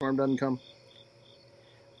storm doesn't come.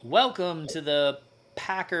 Welcome to the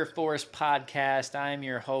Packer Force Podcast. I'm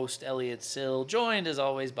your host, Elliot Sill, joined as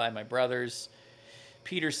always by my brothers,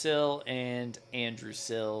 Peter Sill and Andrew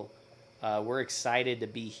Sill. We're excited to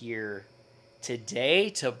be here today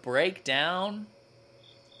to break down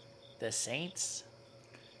the Saints.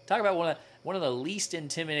 Talk about one of the least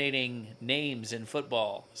intimidating names in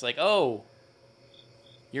football. It's like, oh,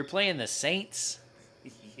 you're playing the Saints?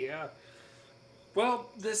 Yeah. Well,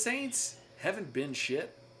 the Saints haven't been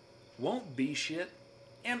shit, won't be shit,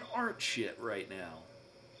 and aren't shit right now.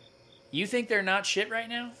 You think they're not shit right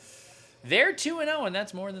now? They're 2-0, and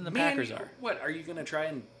that's more than the Packers are. What, are you going to try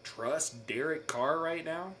and trust Derek Carr right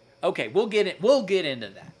now? Okay, we'll get into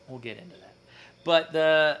that. But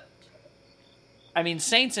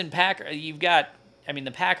Saints and Packers,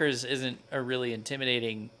 the Packers isn't a really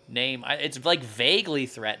intimidating name. It's like vaguely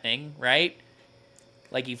threatening, right?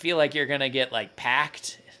 Like you feel like you're going to get like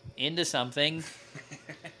packed into something.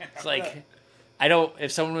 It's like,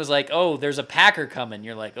 if someone was like, oh, there's a Packer coming,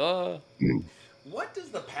 you're like, oh. What does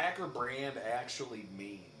the Packer brand actually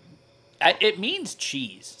mean? It means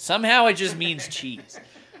cheese. Somehow it just means cheese.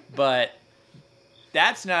 But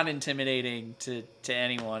that's not intimidating to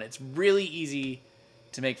anyone. It's really easy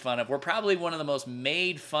to make fun of. We're probably one of the most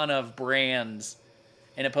made fun of brands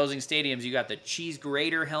in opposing stadiums. You got the cheese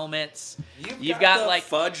grater helmets. You've got the like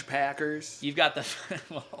fudge Packers. You've got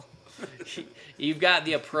you've got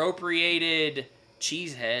the appropriated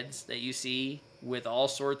cheese heads that you see with all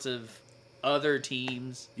sorts of other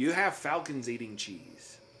teams. You have Falcons eating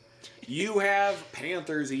cheese. You have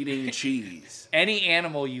Panthers eating cheese. Any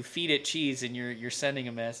animal you feed it cheese and you're sending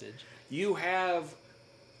a message. You have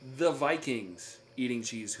the Vikings eating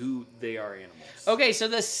cheese, who they are animals. Okay, so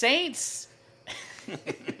the Saints.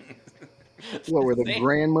 What, were the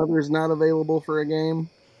grandmothers not available for a game?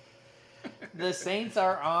 The Saints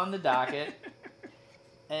are on the docket,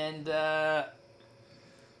 and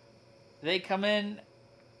they come in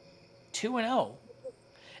 2-0.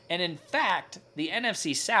 And in fact, the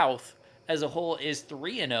NFC South as a whole is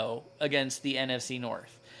 3-0 against the NFC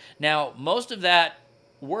North. Now, most of that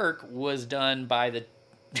work was done by the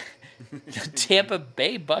Tampa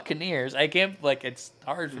Bay Buccaneers. It's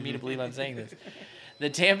hard for me to believe I'm saying this. The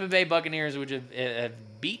Tampa Bay Buccaneers, which have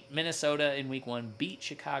beat Minnesota in week 1, beat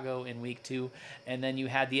Chicago in week 2, and then you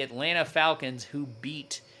had the Atlanta Falcons who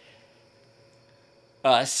beat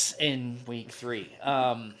us in week 3.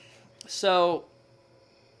 So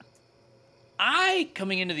I,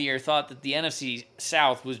 coming into the year, thought that the NFC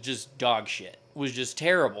South was just dog shit, was just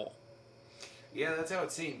terrible. Yeah, that's how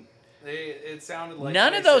it seemed. It sounded like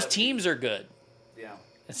none of those teams are good. Yeah.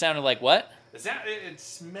 It sounded like what? It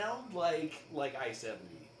smelled like I-70.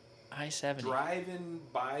 I-70. Driving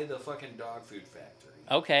by the fucking dog food factory.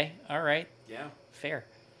 Okay, all right. Yeah. Fair.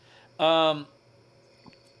 So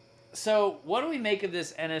what do we make of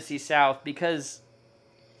this NFC South? Because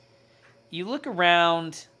you look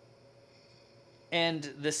around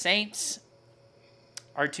and the Saints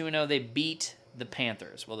are 2-0. They beat the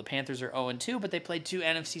Panthers. Well, the Panthers are 0-2, but they played 2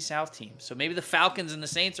 NFC South teams. So maybe the Falcons and the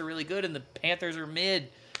Saints are really good and the Panthers are mid.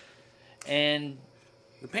 And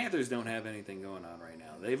the Panthers don't have anything going on right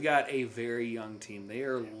now. They've got a very young team. They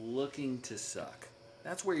are looking to suck.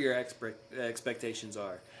 That's where your expectations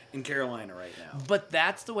are in Carolina right now. But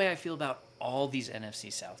that's the way I feel about all these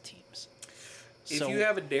NFC South teams. If you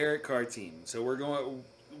have a Derek Carr team, so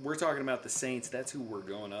we're talking about the Saints, that's who we're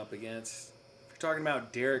going up against. If you're talking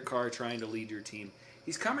about Derek Carr trying to lead your team,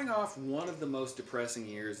 he's coming off one of the most depressing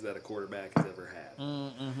years that a quarterback has ever had.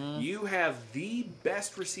 Mm-hmm. You have the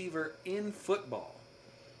best receiver in football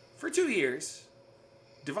for 2 years.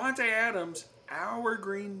 Devontae Adams, our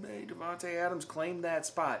Green Bay Devontae Adams, claimed that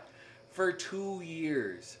spot for 2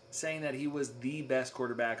 years, saying that he was the best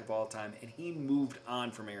quarterback of all time, and he moved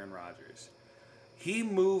on from Aaron Rodgers. He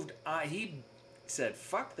moved on. He said,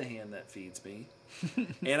 fuck the hand that feeds me,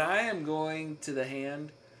 and I am going to the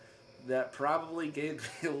hand that probably gave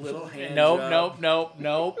me a little hand job. Nope.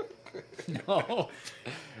 No.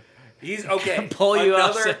 He's okay. Pull you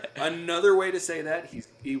off. Another way to say that,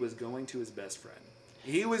 he was going to his best friend.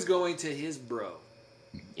 He was going to his bro.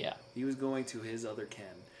 Yeah. He was going to his other Ken.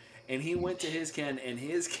 And he went to his Ken, and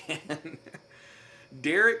his Ken,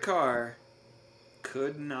 Derek Carr,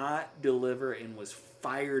 could not deliver and was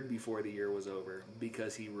fired before the year was over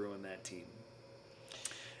because he ruined that team.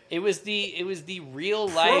 It was the real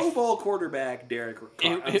life Pro Bowl quarterback Derek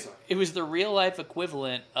Carr. It was the real life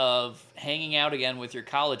equivalent of hanging out again with your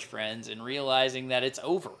college friends and realizing that it's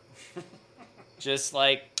over. Just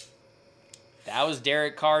like that was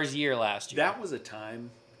Derek Carr's year last year. That was a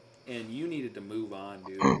time, and you needed to move on,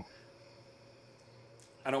 dude.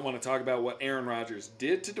 I don't want to talk about what Aaron Rodgers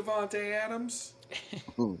did to Davante Adams,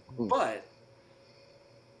 but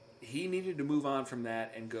he needed to move on from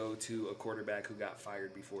that and go to a quarterback who got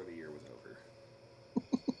fired before the year was over.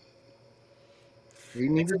 He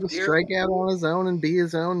needed to strike out on his own and be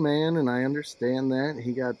his own man, and I understand that.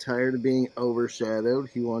 He got tired of being overshadowed.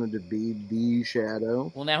 He wanted to be the shadow.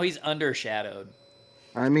 Well, now he's undershadowed.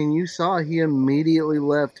 I mean, you saw he immediately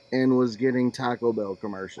left and was getting Taco Bell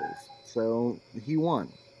commercials. So he won.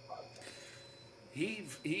 He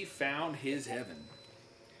found his heaven.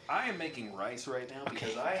 I am making rice right now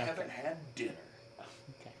because I haven't had dinner.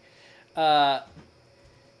 Okay.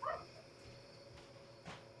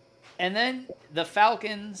 And then the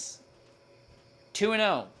Falcons,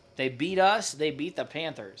 2-0. They beat us. They beat the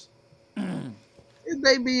Panthers. Did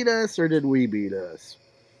they beat us or did we beat us?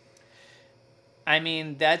 I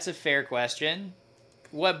mean, that's a fair question.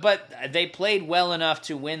 But they played well enough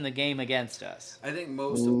to win the game against us. I think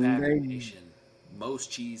most of Packer Nation,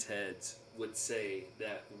 most cheeseheads would say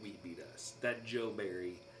that we beat us. That Joe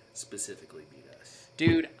Barry specifically beat us.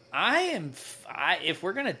 Dude, if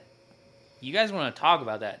we're going to, you guys want to talk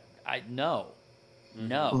about that, no.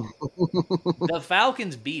 The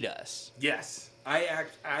Falcons beat us. Yes, I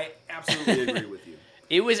absolutely agree with you.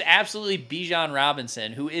 It was absolutely Bijan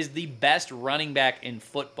Robinson, who is the best running back in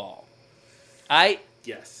football.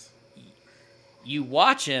 Yes. You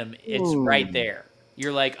watch him, it's right there.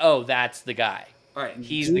 You're like, oh, that's the guy. All right.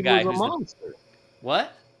 He's the guy who's a monster.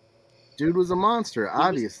 What? Dude was a monster,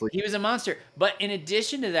 obviously. He was a monster. But in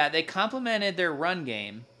addition to that, they complemented their run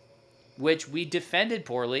game, which we defended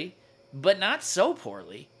poorly, but not so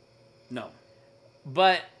poorly. No.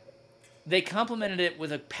 But they complemented it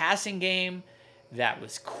with a passing game that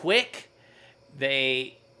was quick.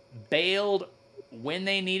 They bailed when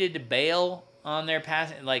they needed to bail on their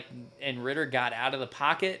pass, and Ritter got out of the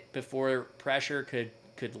pocket before pressure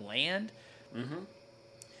could land. Mm-hmm.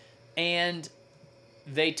 And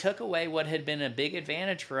they took away what had been a big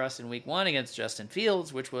advantage for us in week 1 against Justin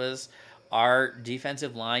Fields, which was our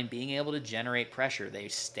defensive line being able to generate pressure. They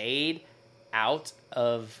stayed out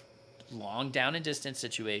of long down and distance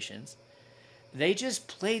situations. They just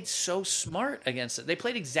played so smart against it. They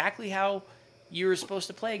played exactly how you were supposed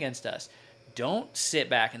to play against us. Don't sit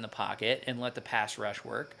back in the pocket and let the pass rush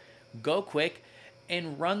work. Go quick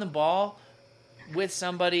and run the ball with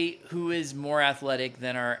somebody who is more athletic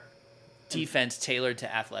than our defense tailored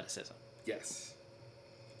to athleticism. Yes.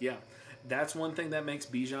 Yeah. That's one thing that makes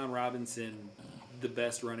Bijan Robinson the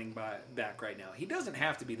best running back right now. He doesn't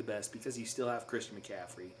have to be the best because you still have Christian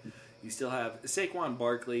McCaffrey. You still have Saquon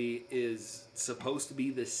Barkley is supposed to be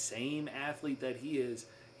the same athlete that he is.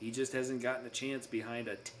 He just hasn't gotten a chance behind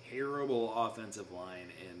a terrible offensive line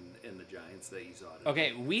in the Giants that you saw today.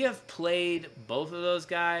 Okay, we have played both of those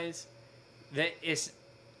guys.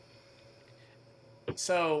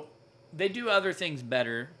 So they do other things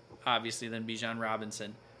better, obviously, than Bijan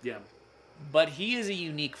Robinson. Yeah. But he is a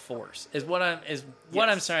unique force, is what I'm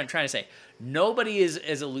trying to say. Nobody is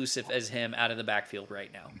as elusive as him out of the backfield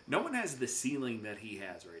right now. No one has the ceiling that he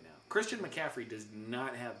has right now. Christian McCaffrey does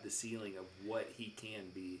not have the ceiling of what he can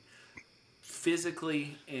be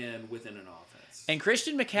physically and within an offense. And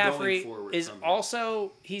Christian McCaffrey is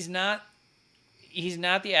also he's not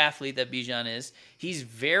the athlete that Bijan is. He's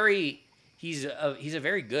a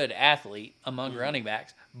very good athlete among running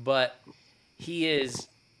backs, but he is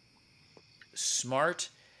smart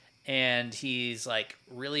and he's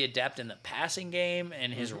really adept in the passing game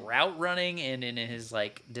and his route running and in his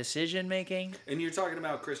decision making. And you're talking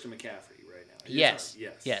about Christian McCaffrey right now. Yes.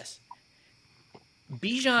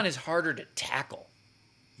 Bijan is harder to tackle.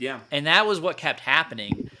 Yeah. And that was what kept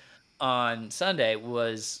happening on Sunday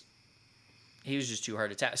was he was just too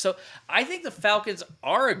hard to tackle. So I think the Falcons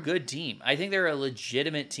are a good team. I think they're a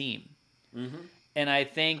legitimate team. Mm-hmm. And I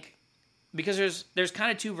think because there's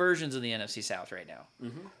kind of two versions of the NFC South right now.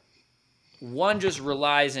 Mm-hmm. One just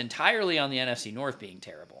relies entirely on the NFC North being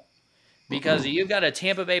terrible. Because you've got a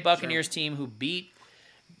Tampa Bay Buccaneers team who beat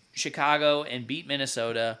Chicago and beat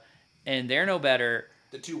Minnesota, and they're no better.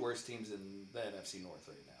 The two worst teams in the NFC North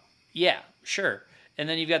right now. Yeah, sure. And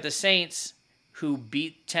then you've got the Saints who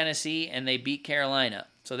beat Tennessee and they beat Carolina.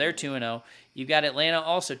 So they're 2-0. You've got Atlanta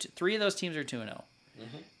also. 3 of those teams are 2-0.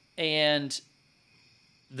 Mm-hmm. And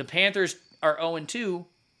the Panthers are 0-2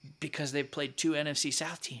 because they've played 2 NFC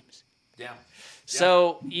South teams. Yeah.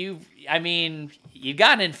 So you've got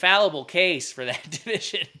an infallible case for that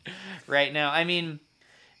division right now. I mean,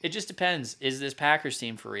 it just depends. Is this Packers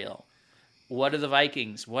team for real? What are the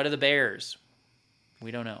Vikings? What are the Bears?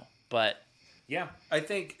 We don't know. But yeah, I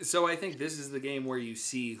think this is the game where you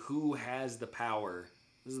see who has the power.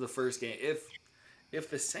 This is the first game. If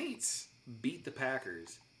the Saints beat the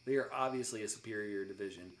Packers, they are obviously a superior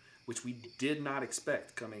division, which we did not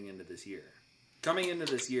expect coming into this year. Coming into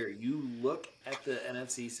this year, you look at the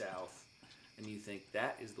NFC South and you think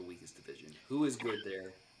that is the weakest division. Who is good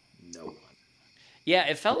there? No one. Yeah,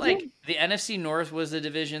 it felt like the NFC North was the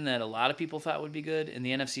division that a lot of people thought would be good, and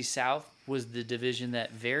the NFC South was the division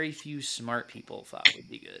that very few smart people thought would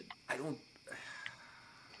be good. I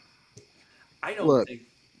don't Look, think.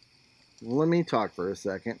 let me talk for a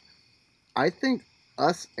second. I think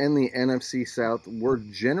us and the NFC South were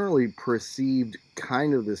generally perceived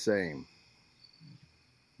kind of the same.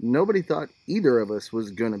 Nobody thought either of us was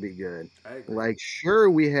going to be good. I agree. Like, sure,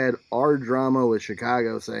 we had our drama with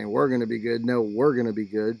Chicago saying we're going to be good. No, we're going to be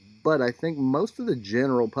good. But I think most of the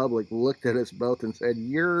general public looked at us both and said,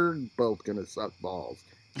 you're both going to suck balls.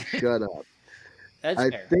 Shut up. That's I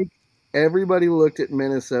fair. think everybody looked at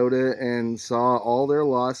Minnesota and saw all their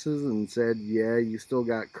losses and said, yeah, you still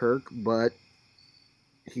got Kirk, but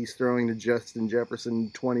he's throwing to Justin Jefferson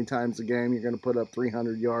 20 times a game. You're going to put up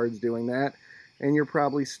 300 yards doing that. And you're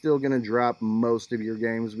probably still going to drop most of your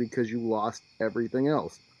games because you lost everything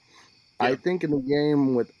else. Yeah. I think in the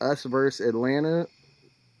game with us versus Atlanta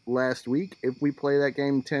last week, if we play that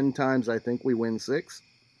game 10 times, I think we win 6.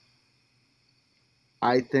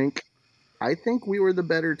 I think we were the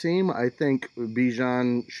better team. I think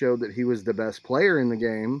Bijan showed that he was the best player in the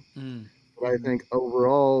game. But I think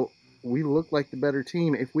overall we look like the better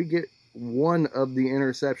team. If we get one of the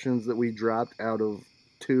interceptions that we dropped out of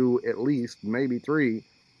 2 at least, maybe 3,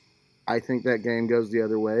 I think that game goes the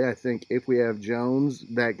other way. I think if we have Jones,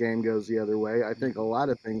 that game goes the other way. I think a lot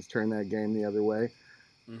of things turn that game the other way.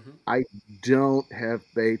 Mm-hmm. I don't have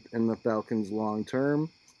faith in the Falcons long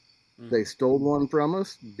term. They stole one from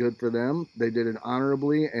us. Good for them. They did it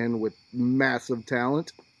honorably and with massive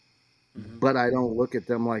talent. But I don't look at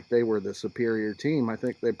them like they were the superior team. I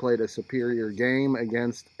think they played a superior game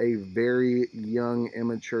against a very young,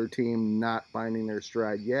 immature team not finding their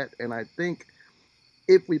stride yet. And I think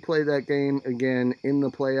if we play that game again in the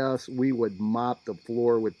playoffs, we would mop the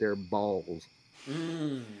floor with their balls.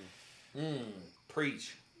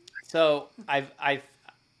 Preach. So I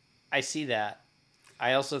see that.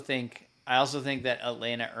 I also think that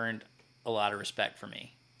Atlanta earned a lot of respect for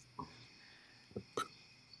me.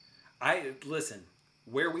 Listen,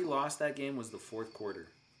 where we lost that game was the fourth quarter.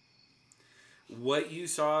 What you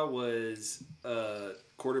saw was a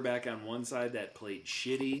quarterback on one side that played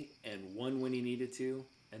shitty and won when he needed to,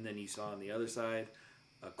 and then you saw on the other side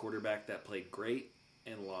a quarterback that played great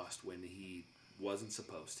and lost when he wasn't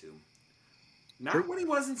supposed to. Not when he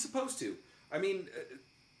wasn't supposed to. I mean,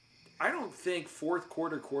 I don't think fourth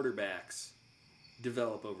quarter quarterbacks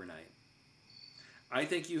develop overnight. I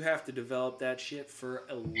think you have to develop that shit for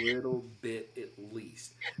a little bit at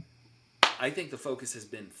least. I think the focus has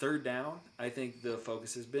been third down. I think the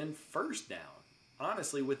focus has been first down.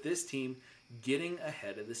 Honestly, with this team, getting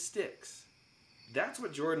ahead of the sticks. That's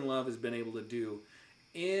what Jordan Love has been able to do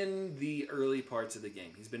in the early parts of the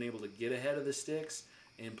game. He's been able to get ahead of the sticks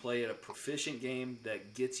and play at a proficient game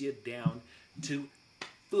that gets you down to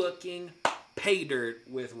fucking pay dirt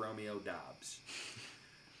with Romeo Doubs.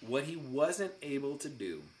 What he wasn't able to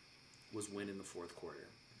do was win in the fourth quarter.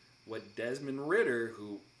 What Desmond Ridder,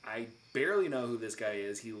 who I barely know who this guy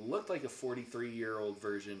is, he looked like a 43-year-old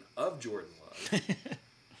version of Jordan Love.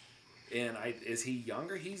 And is he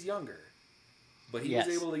younger? He's younger. But he was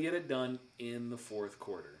able to get it done in the fourth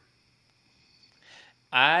quarter.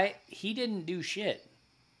 He didn't do shit.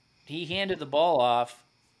 He handed the ball off.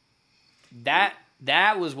 That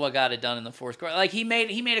was what got it done in the fourth quarter. Like he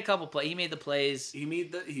made a couple plays. He made the plays. He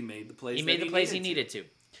made the plays. He made the plays he needed to.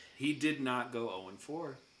 He did not go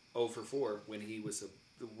 0-4, 0 for 4 when he was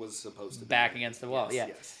supposed to be back against the wall. Yes,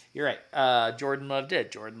 yeah, yes. You're right. Jordan Love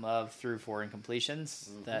did. Jordan Love threw 4 incompletions.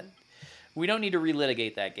 That we don't need to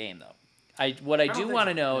relitigate that game though. What I do want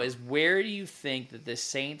to know is where do you think that the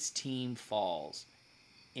Saints team falls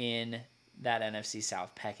in that NFC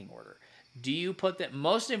South pecking order? Do you put them,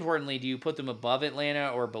 most importantly, do you put them above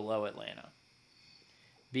Atlanta or below Atlanta?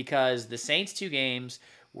 Because the Saints 2 games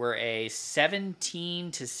were a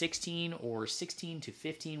 17-16 or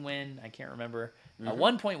 16-15 win. I can't remember. A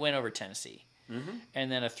 1-point win over Tennessee. And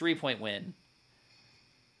then a 3-point win,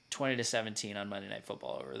 20-17 on Monday Night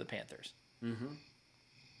Football over the Panthers.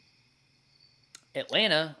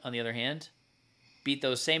 Atlanta, on the other hand, beat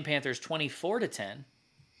those same Panthers 24-10.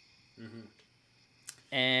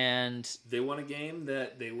 And they won a game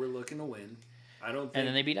that they were looking to win. I don't think. And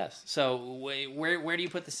then they beat us. So where do you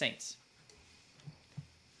put the Saints?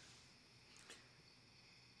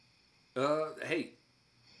 Hey,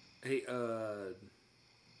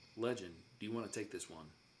 legend do you want to take this one?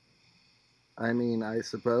 I mean, I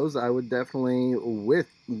suppose I would definitely, with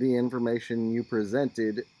the information you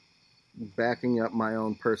presented, backing up my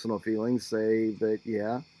own personal feelings, say that,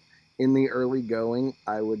 yeah, in the early going,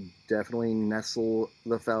 I would definitely nestle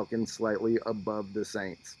the Falcons slightly above the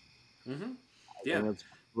Saints. Mm-hmm. I Yeah. think it's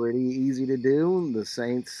pretty easy to do. The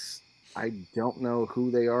Saints, I don't know who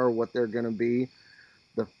they are, what they're going to be.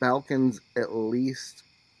 The Falcons at least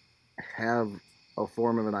have a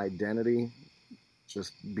form of an identity.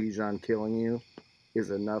 Just Bijan killing you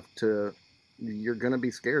is enough to, you're going to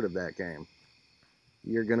be scared of that game.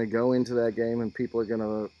 You're going to go into that game and people are going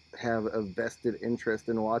to have a vested interest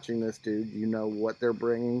in watching this dude. You know what they're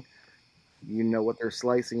bringing. You know what they're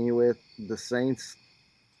slicing you with. The Saints,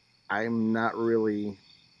 I'm not really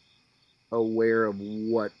aware of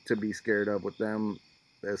what to be scared of with them.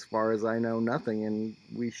 As far as I know, nothing, and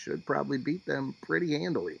we should probably beat them pretty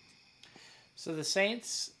handily. So the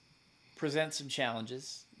Saints present some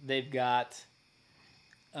challenges. They've got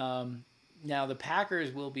now the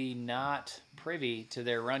Packers will be not privy to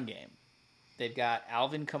their run game. They've got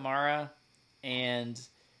Alvin Kamara and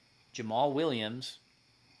Jamal Williams,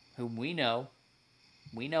 whom we know.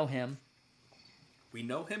 We know him. We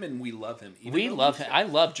know him and we love him. We love him. I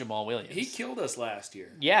love Jamal Williams. He killed us last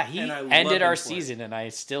year. Yeah, he ended our season, and I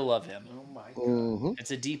still love him. Oh my god, Mm-hmm.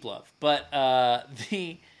 it's a deep love. But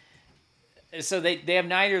so they have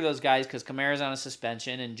neither of those guys because Kamara's on a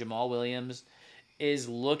suspension, and Jamal Williams is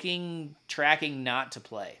tracking not to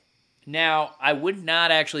play. Now, I would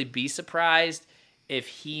not actually be surprised if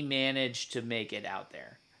he managed to make it out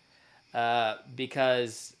there,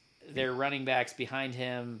 because their running backs behind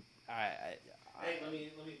him. Hey, let me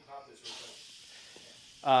pop this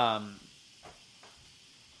real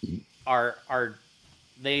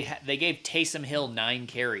quick. They gave Taysom Hill 9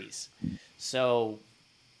 carries, so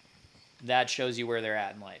that shows you where they're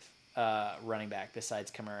at in life. Running back besides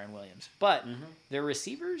Kamara and Williams, but their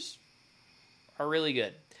receivers are really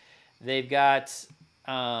good. They've got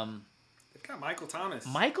Michael Thomas.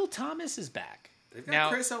 Michael Thomas is back. They've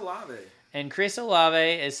got Chris Olave, and Chris Olave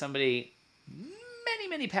is somebody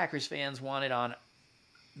many Packers fans wanted on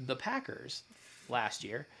the Packers last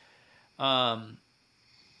year. And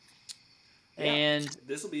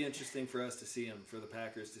this will be interesting for us to see him, for the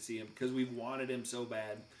Packers to see him, because we've wanted him so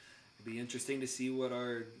bad. It'll be interesting to see what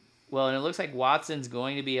our... Well, and it looks like Watson's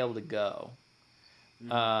going to be able to go.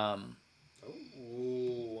 So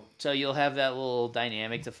you'll have that little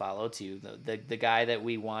dynamic to follow, too. The guy that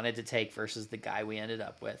we wanted to take versus the guy we ended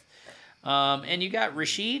up with. And you got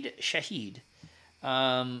Rashid Shaheed.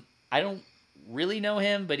 I don't really know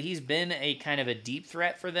him, but he's been a kind of a deep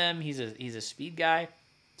threat for them. He's a speed guy.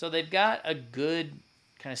 So they've got a good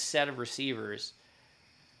kind of set of receivers.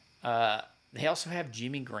 They also have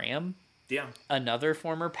Jimmy Graham. Yeah. Another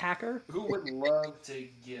former Packer. Who would love to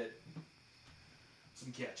get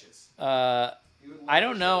some catches. I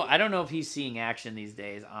don't know. I don't know if he's seeing action these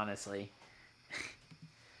days, honestly.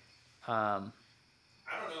 I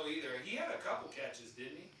don't know either. He had a couple catches,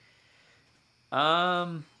 didn't he?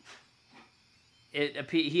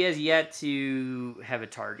 He has yet to have a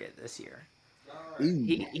target this year.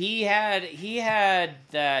 Right. He had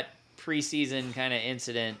that preseason kind of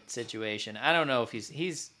incident situation. I don't know if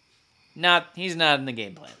he's not in the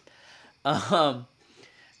game plan.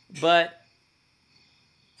 But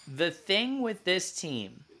the thing with this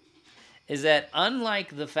team is that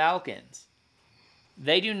unlike the Falcons,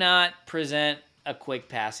 they do not present a quick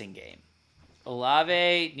passing game.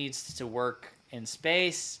 Olave needs to work in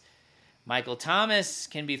space. Michael Thomas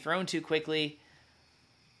can be thrown too quickly,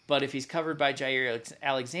 but if he's covered by Jair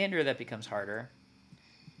Alexander, that becomes harder.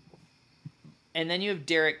 And then you have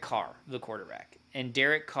Derek Carr, the quarterback. And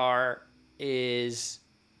Derek Carr is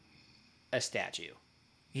a statue.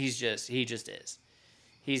 He just is.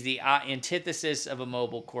 He's the antithesis of a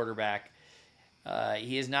mobile quarterback.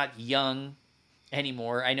 He is not young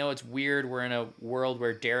anymore. I know it's weird. We're in a world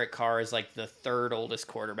where Derek Carr is like the third oldest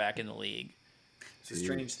quarterback in the league. It's a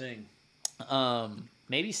strange thing.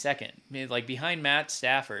 Maybe second. I mean, like behind Matt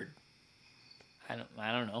Stafford. I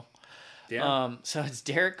don't know. Yeah. So it's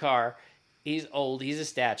Derek Carr. He's old. He's a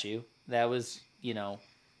statue. That was,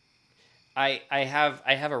 I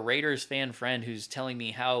have a Raiders fan friend who's telling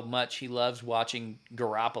me how much he loves watching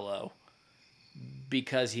Garoppolo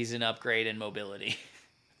because he's an upgrade in mobility.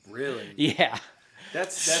 Really? Yeah.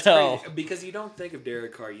 That's so, crazy, because you don't think of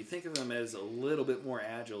Derek Carr. You think of him as a little bit more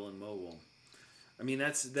agile and mobile. I mean,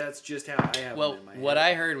 that's just how I have him in my head. What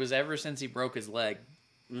I heard was ever since he broke his leg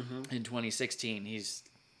in 2016, he's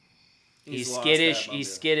skittish.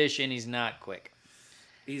 He's skittish and he's not quick.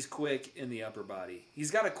 He's quick in the upper body. He's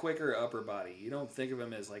got a quicker upper body. You don't think of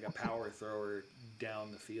him as like a power thrower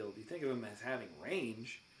down the field. You think of him as having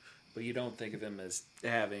range, but you don't think of him as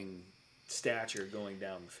having stature going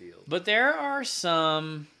down the field. But there are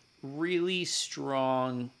some really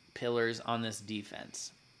strong pillars on this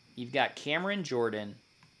defense. You've got Cameron Jordan,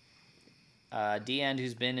 D-end,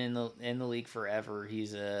 who's been in the league forever.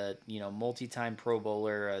 He's a multi-time Pro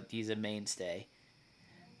Bowler. He's a mainstay.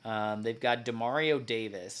 They've got Demario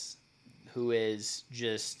Davis, who is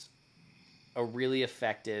just a really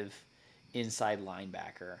effective inside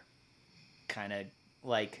linebacker, kind of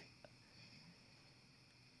like,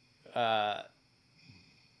 a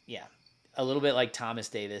little bit like Thomas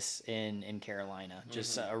Davis in Carolina.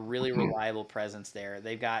 Just a really reliable presence there.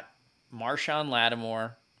 They've got Marshawn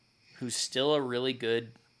Lattimore, who's still a really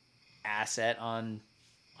good asset on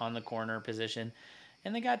the corner position,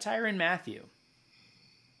 and they got Tyrann Mathieu.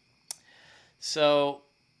 So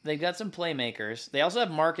they've got some playmakers. They also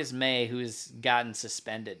have Marcus May, who's gotten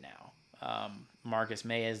suspended now. Marcus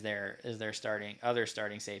May is their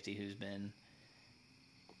starting safety, who's been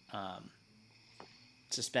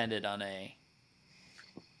suspended on a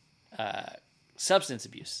substance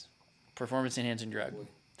abuse, performance enhancing drug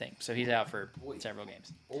thing. So he's out for several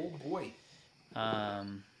games. Oh boy, that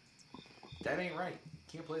ain't right.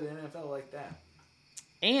 Can't play the NFL like that.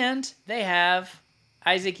 And they have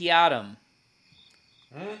Isaac Yiadom,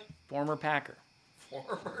 former Packer.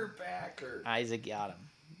 Former Packer. Isaac Yiadom.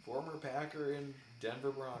 Former Packer and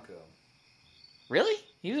Denver Bronco. Really?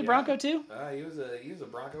 He was a Bronco too? He was a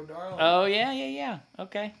Bronco darling. Oh yeah.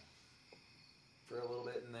 Okay. For a little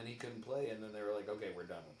bit, and then he couldn't play, and then they were like, "Okay, we're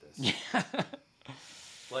done with this." Yeah.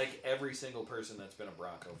 Like every single person that's been a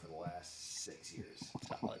Bronco for the last 6 years.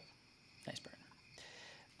 Solid. Nice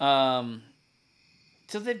burn.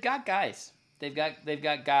 So they've got guys. They've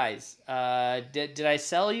got guys. Did I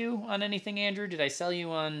sell you on anything, Andrew? Did I sell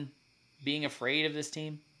you on being afraid of this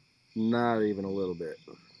team? Not even a little bit.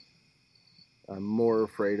 I'm more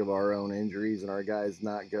afraid of our own injuries and our guys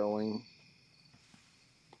not going.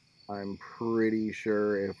 I'm pretty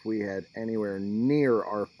sure if we had anywhere near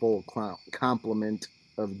our full complement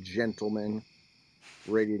of gentlemen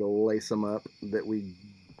ready to lace them up, that we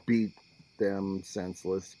beat them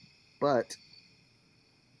senseless. But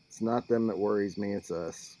it's not them that worries me, it's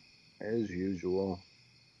us, as usual.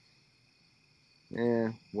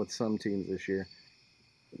 With some teams this year.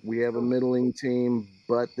 We have a middling team,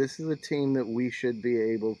 but this is a team that we should be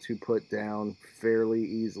able to put down fairly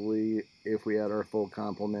easily if we had our full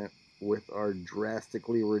complement with our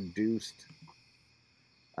drastically reduced.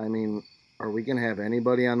 I mean, are we going to have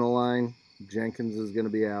anybody on the line? Jenkins is going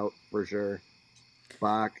to be out for sure.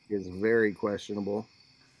 Bach is very questionable.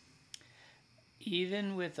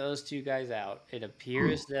 Even with those two guys out, it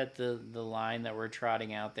appears that the line that we're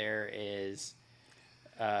trotting out there is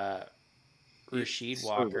Rasheed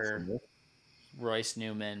Walker, Royce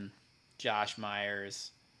Newman, Josh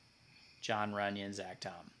Myers, John Runyon, Zach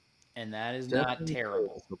Tom. And that is not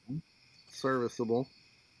terrible. Serviceable.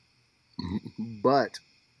 But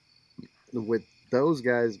with those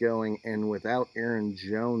guys going and without Aaron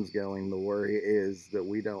Jones going, the worry is that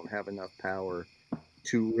we don't have enough power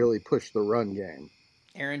to really push the run game.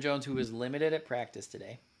 Aaron Jones, who was limited at practice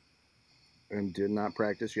today. And did not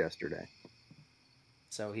practice yesterday.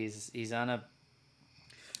 So he's on a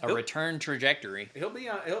return trajectory. He'll be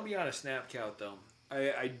on a snap count though.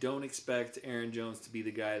 I don't expect Aaron Jones to be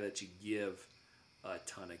the guy that you give a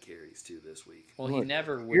ton of carries to this week. Well, he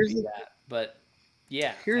never would be that. But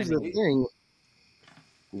yeah, here's the thing.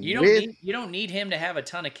 You don't need him to have a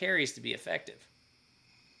ton of carries to be effective.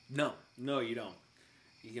 No, you don't.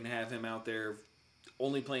 You can have him out there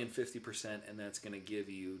only playing 50%, and that's going to give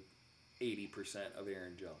you 80% of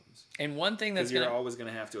Aaron Jones. And one thing that's you're always going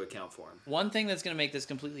to have to account for him. One thing that's going to make this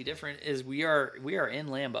completely different is we are in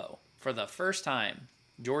Lambeau for the first time.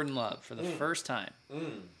 Jordan Love for the first time.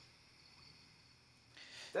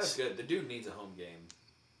 That's good. The dude needs a home game.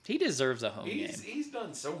 He deserves a home game. He's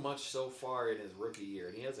done so much so far in his rookie year,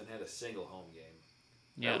 and he hasn't had a single home game.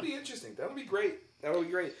 Yeah. That'll be interesting. That'll be great.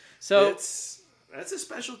 So that's a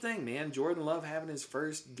special thing, man. Jordan Love having his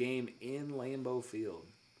first game in Lambeau Field.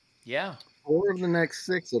 Yeah. 4 of the next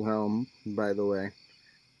 6 at home, by the way.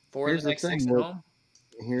 4 of the next 6 at home?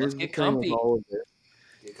 Here's the thing with all of this.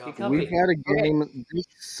 We've got a game this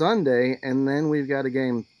Sunday, and then we've got a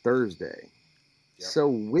game Thursday. Yep. So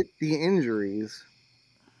with the injuries,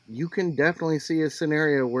 you can definitely see a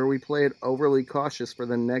scenario where we play it overly cautious for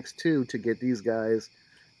the next 2 to get these guys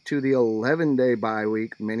to the 11-day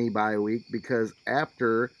mini bye week, because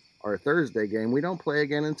after our Thursday game, we don't play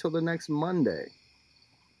again until the next Monday.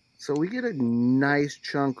 So we get a nice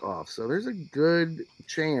chunk off. So there's a good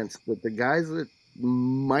chance that the guys that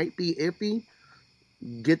might be iffy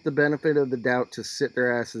get the benefit of the doubt to sit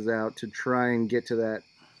their asses out to try and get to that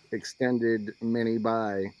extended mini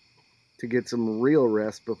bye to get some real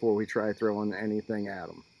rest before we try throwing anything at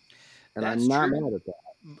them. And That's I'm not true. mad at that.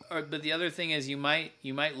 But the other thing is you might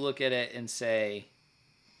look at it and say,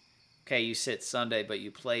 okay, you sit Sunday, but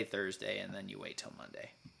you play Thursday, and then you wait till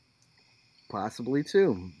Monday. Possibly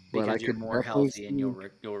too, but because I you're could more healthy and you'll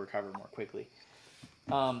recover more quickly.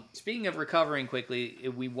 Speaking of recovering quickly,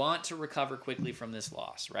 we want to recover quickly from this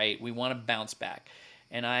loss, right? We want to bounce back,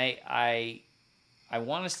 and I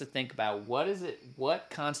want us to think about what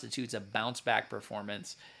constitutes a bounce back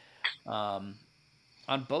performance on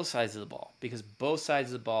both sides of the ball, because both sides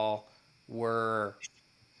of the ball were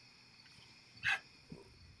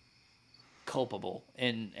culpable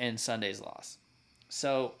in Sunday's loss.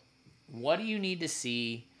 So, what do you need to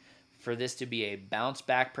see for this to be a bounce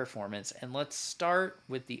back performance? And let's start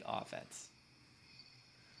with the offense.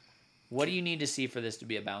 What do you need to see for this to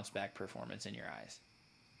be a bounce back performance in your eyes?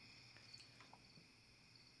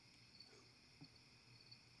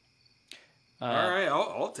 All right,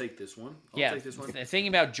 I'll take this one. I'll take this one. Thinking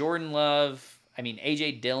about Jordan Love,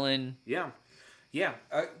 AJ Dillon. Yeah.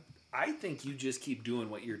 I think you just keep doing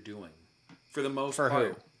what you're doing for the most part.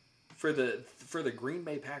 Who? For the Green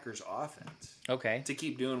Bay Packers offense. Okay. To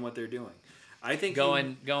keep doing what they're doing. I think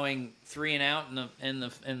going 3 and out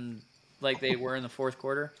in like they were in the fourth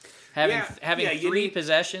quarter. Having three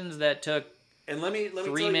possessions that took and let me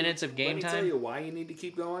 3 minutes of game time. Let me tell you why you need to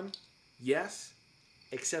keep going. Yes,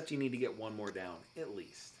 except you need to get one more down at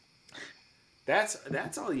least. That's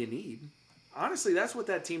all you need. Honestly, that's what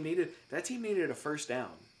that team needed. That team needed a first down.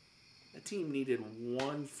 That team needed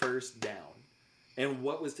one first down. And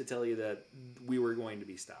what was to tell you that we were going to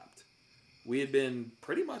be stopped? We had been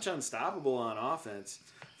pretty much unstoppable on offense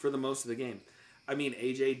for the most of the game.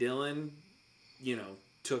 A.J. Dillon,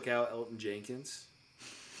 took out Elton Jenkins.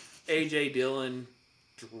 A.J. Dillon,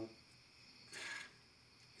 he's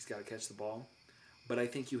got to catch the ball. But I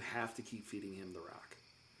think you have to keep feeding him the rock.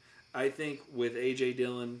 I think with A.J.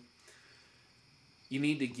 Dillon, you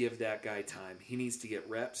need to give that guy time. He needs to get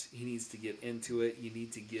reps. He needs to get into it. You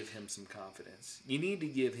need to give him some confidence. You need to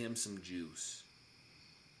give him some juice.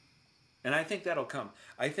 And I think that'll come.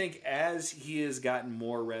 I think as he has gotten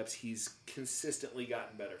more reps, he's consistently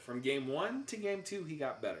gotten better. From game 1 to game 2, he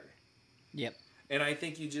got better. Yep. And I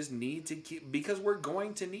think you just need to keep, because we're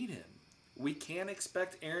going to need him. We can't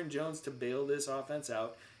expect Aaron Jones to bail this offense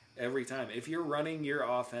out every time. If you're running your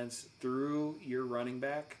offense through your running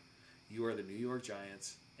back, you are the New York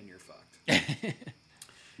Giants, and you're fucked.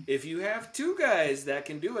 If you have two guys that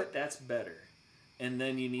can do it, that's better. And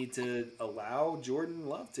then you need to allow Jordan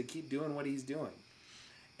Love to keep doing what he's doing.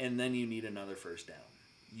 And then you need another first down.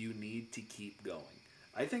 You need to keep going.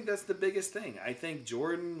 I think that's the biggest thing. I think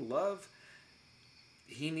Jordan Love,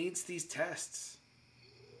 he needs these tests.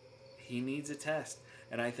 He needs a test.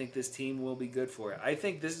 And I think this team will be good for it. I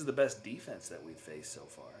think this is the best defense that we've faced so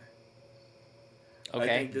far.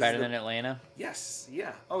 Okay, better than Atlanta? Yes,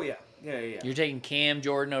 yeah. Oh, yeah. Yeah. You're taking Cam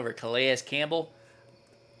Jordan over Calais Campbell?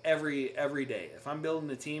 Every day. If I'm building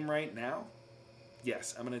a team right now,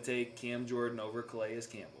 yes, I'm going to take Cam Jordan over Calais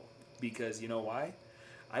Campbell. Because you know why?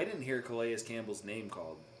 I didn't hear Calais Campbell's name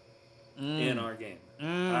called in our game.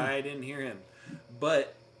 I didn't hear him.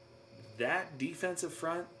 But that defensive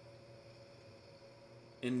front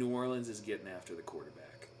in New Orleans is getting after the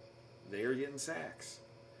quarterback. They are getting sacks.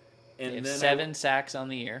 And they have 7 sacks on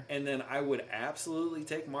the year. And then I would absolutely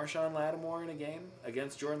take Marshawn Lattimore in a game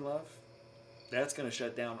against Jordan Love. That's going to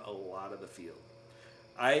shut down a lot of the field.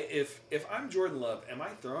 If I'm Jordan Love, am I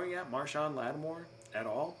throwing at Marshawn Lattimore at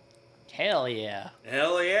all? Hell yeah.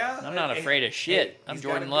 Hell yeah. I'm not afraid of shit. I'm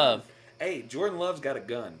Jordan Love. Hey, Jordan Love's got a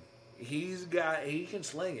gun. He can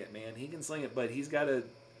sling it, man. He can sling it, but he's got and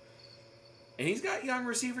he's got young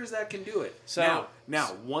receivers that can do it. So now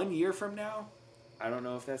 1 year from now, I don't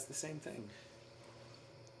know if that's the same thing.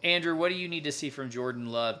 Andrew, what do you need to see from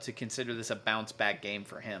Jordan Love to consider this a bounce-back game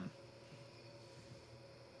for him?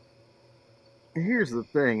 Here's the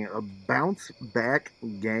thing. A bounce-back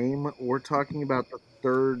game, we're talking about the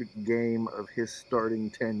third game of his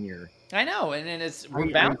starting tenure. I know, and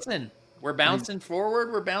we're bouncing. We're bouncing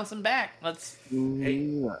forward. We're bouncing back.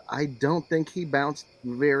 I don't think he bounced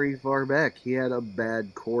very far back. He had a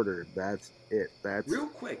bad quarter. That's it. Real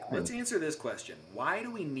quick. Let's answer this question. Why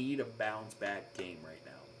do we need a bounce back game right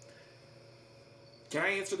now? Can I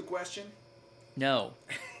answer the question? No.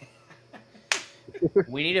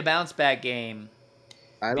 We need a bounce back game.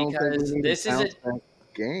 I don't think we need this a bounce back.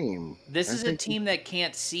 game. This is a team that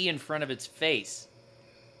can't see in front of its face.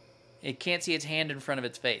 It can't see its hand in front of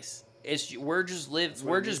its face. We're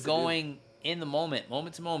just going in the moment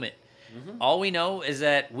to moment. Mm-hmm. All we know is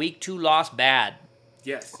that week 2 lost bad.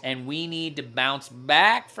 Yes. And we need to bounce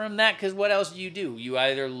back from that, because what else do? You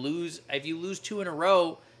either lose, if you lose 2 in a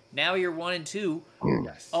row, now you're 1-2.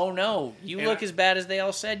 Yes. Oh no, you look as bad as they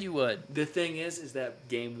all said you would. The thing is that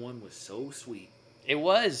game 1 was so sweet. It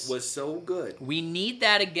was so good. We need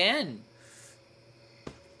that again.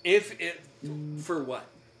 For what?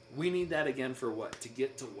 We need that again for what? To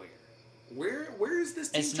get to where? Where is this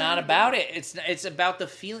team? It's not about it. It's about the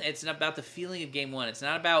feeling. It's not about the feeling of game 1. It's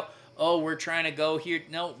not about, oh, we're trying to go here.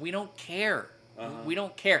 No, we don't care. Uh-huh. We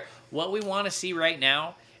don't care. What we want to see right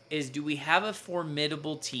now is, do we have a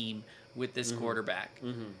formidable team with this quarterback?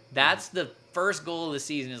 Mm-hmm. That's the first goal of the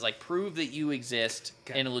season, is like, prove that you exist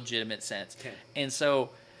in a legitimate sense. Okay. And so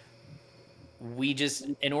we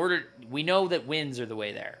know that wins are the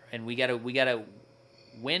way there, and we gotta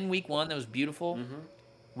win week 1. That was beautiful. Mm-hmm.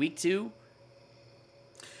 Week 2,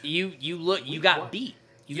 you got beat.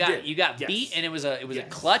 You got beat, and it was a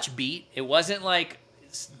clutch beat. It wasn't like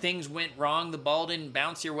things went wrong, the ball didn't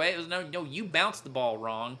bounce your way. It was no, you bounced the ball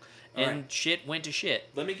wrong, and shit went to shit.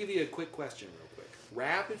 Let me give you a quick question real quick.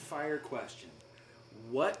 Rapid fire question.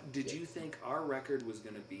 What did you think our record was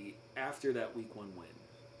going to be after that week 1 win?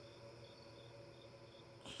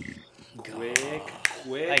 Quick.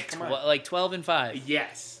 Like 12-5.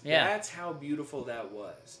 Yes. Yeah. That's how beautiful that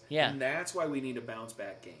was. Yeah. And that's why we need a bounce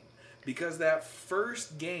back game. Because that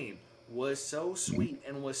first game was so sweet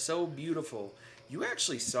and was so beautiful. You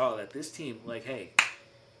actually saw that this team, like, hey,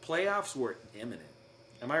 playoffs were imminent.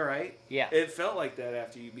 Am I right? Yeah. It felt like that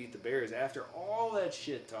after you beat the Bears, after all that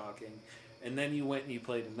shit talking. And then you went and you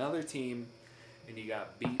played another team, and you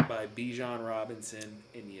got beat by Bijan Robinson,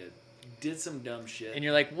 and you did some dumb shit. And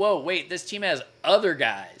you're like, whoa, wait, this team has other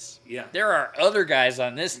guys. Yeah. There are other guys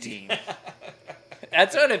on this team.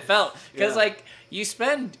 That's what it felt. Because, like, you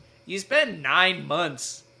spend 9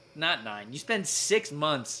 months, not 9, you spend 6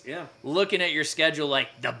 months looking at your schedule like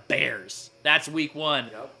the Bears. That's week 1.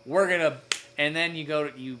 Yep. We're going to, and then you go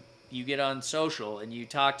to, you get on social and you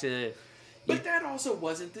talk to. But that also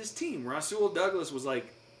wasn't this team. Rasul Douglas was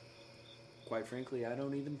like, quite frankly, I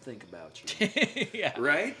don't even think about you. Yeah.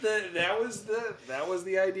 Right? That was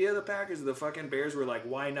the idea of the Packers. The fucking Bears were like,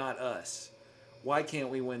 why not us? Why can't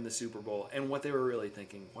we win the Super Bowl? And what they were really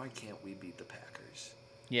thinking, why can't we beat the Packers?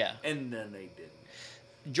 Yeah. And then they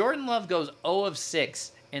didn't. Jordan Love goes 0 of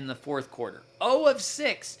 6 in the fourth quarter. 0 of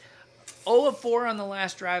 6. 0 of 4 on the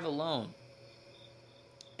last drive alone.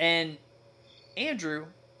 And Andrew,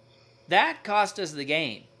 that cost us the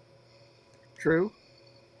game. True.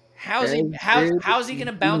 How's he going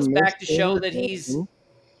to bounce back to show that he's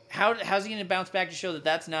how's he going to bounce back to show that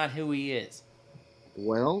that's not who he is?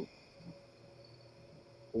 Well,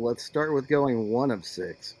 let's start with going 1 of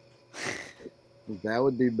 6. That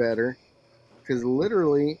would be better. Because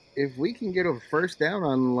literally, if we can get a first down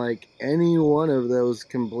on like any one of those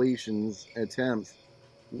completions attempts,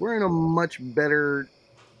 we're in a much better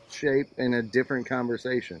shape and a different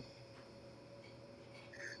conversation.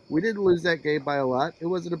 We did lose that game by a lot. It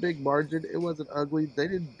wasn't a big margin. It wasn't ugly. They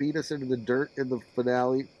didn't beat us into the dirt in the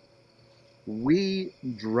finale. We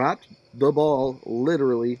dropped the ball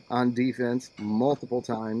literally on defense multiple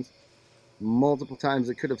times. Multiple times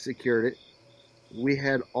it could have secured it. We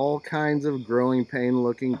had all kinds of growing pain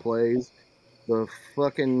looking plays. The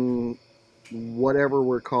fucking whatever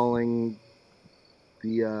we're calling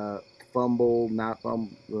the fumble, not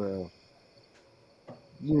fumble.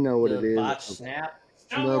 You know what it is. Botch snap.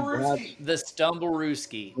 The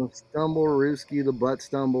Stumblerooski. The Stumblerooski, the butt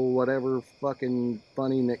stumble, whatever fucking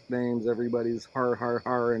funny nicknames everybody's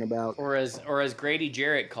harring about. Or as Grady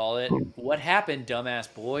Jarrett called it, what happened,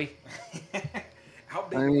 dumbass boy? How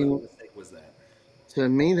big of a mistake was that? To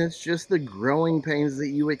me, that's just the growing pains that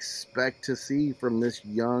you expect to see from this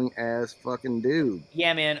young-ass fucking dude.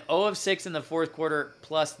 Yeah, man. 0 of 6 in the fourth quarter,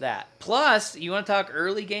 plus that. Plus, you want to talk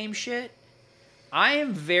early game shit? I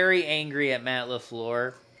am very angry at Matt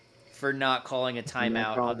LaFleur for not calling a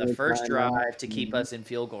timeout on the first drive to keep us in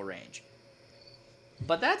field goal range.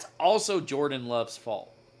 But that's also Jordan Love's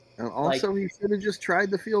fault. And also, he should have just tried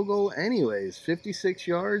the field goal anyways. 56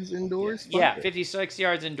 yards indoors? Yeah, 56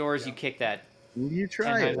 yards indoors, you kick that. You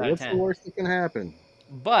try it. What's the worst that can happen?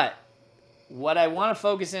 But what I want to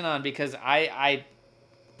focus in on, because I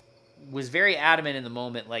was very adamant in the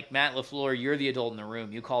moment, like, Matt LaFleur, you're the adult in the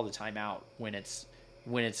room. You call the timeout when it's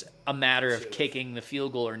a matter of kicking the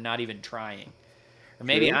field goal or not even trying. Or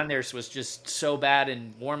maybe Anders was just so bad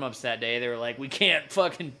in warm-ups that day, they were like, we can't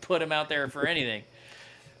fucking put him out there for anything.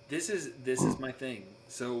 This is my thing.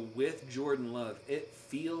 So with Jordan Love, it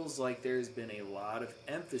feels like there's been a lot of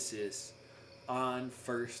emphasis on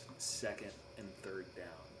first, second, and third down.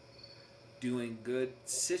 Doing good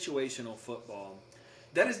situational football.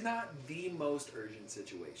 That is not the most urgent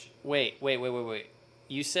situation. Wait.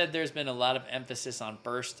 You said there's been a lot of emphasis on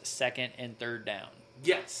first, second, and third down.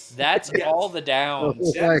 Yes. That's all the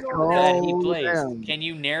downs Like that he plays. down. Can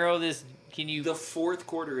you narrow this? Can you? The fourth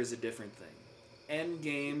quarter is a different thing. End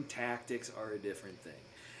game tactics are a different thing.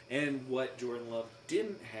 And what Jordan Love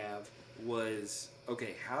didn't have was,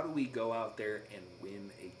 okay, how do we go out there and win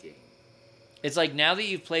a game? It's like now that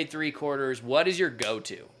you've played 3 quarters, what is your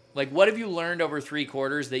go-to? Like, what have you learned over 3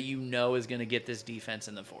 quarters that you know is going to get this defense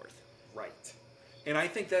in the fourth? Right. And I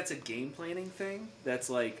think that's a game planning thing. That's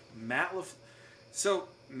like So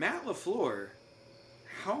Matt LaFleur,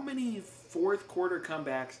 how many fourth quarter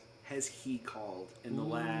comebacks has he called in the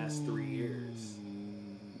last 3 years?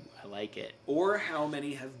 I like it. Or how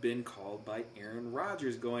many have been called by Aaron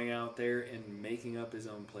Rodgers going out there and making up his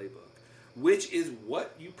own playbook? Which is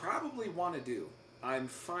what you probably want to do. I'm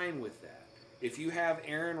fine with that. If you have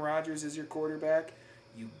Aaron Rodgers as your quarterback,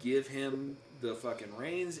 you give him the fucking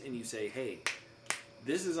reins and you say, hey,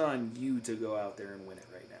 this is on you to go out there and win it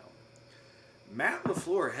right now. Matt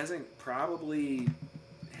LaFleur hasn't probably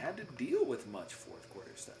had to deal with much fourth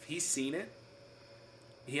quarter stuff. He's seen it.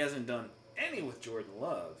 He hasn't done any with Jordan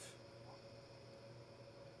Love.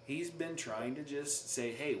 He's been trying to just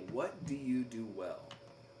say, hey, what do you do well?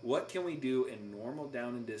 What can we do in normal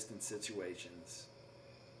down and distance situations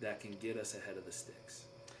that can get us ahead of the sticks?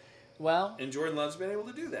 Well, And Jordan Love's been able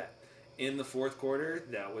to do that. In the fourth quarter,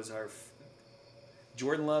 that was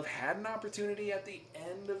Jordan Love had an opportunity at the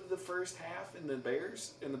end of the first half in the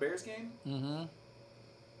Bears game. mm-hmm.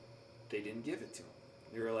 They didn't give it to him.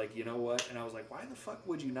 They were like, you know what? And I was like, why the fuck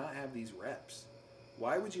would you not have these reps?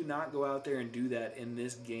 Why would you not go out there and do that in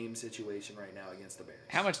this game situation right now against the Bears?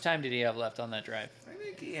 How much time did he have left on that drive? I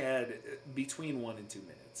think he had between 1 and 2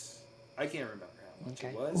 minutes. I can't remember how much Okay.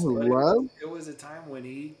 it was. Love? But it was a time when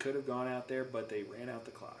he could have gone out there, but they ran out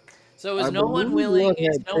the clock. So is I no one believe willing? Love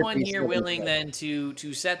Is had no one here 57 willing seconds. then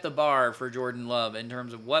to set the bar for Jordan Love in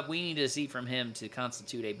terms of what we need to see from him to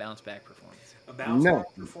constitute a bounce back performance? A bounce No.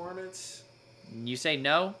 back performance. You say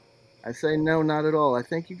no? I say no, not at all. I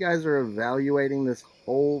think you guys are evaluating this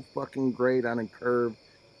whole fucking grade on a curve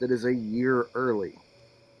that is a year early.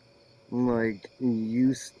 Like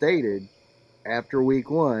you stated, after week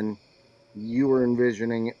 1, you were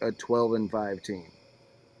envisioning a 12-5 team.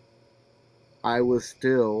 I was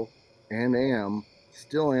still, and am,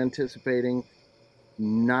 still anticipating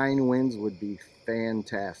 9 wins would be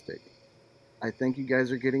fantastic. I think you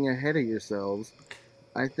guys are getting ahead of yourselves.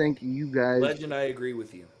 I think you guys... Legend, I agree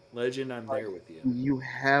with you. Legend, I'm there with you. You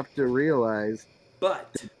have to realize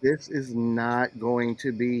But this is not going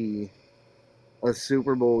to be a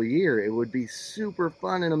Super Bowl year. It would be super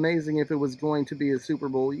fun and amazing if it was going to be a Super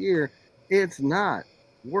Bowl year. It's not.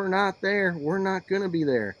 We're not there. We're not going to be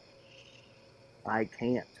there. I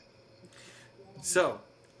can't. so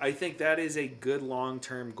I think that is a good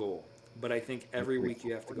long-term goal. But I think every week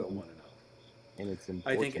you have to go 1-0. And it's I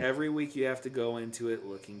important. think every week you have to go into it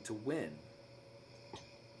looking to win.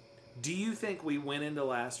 Do you think we went into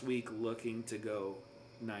last week looking to go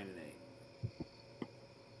 9-8?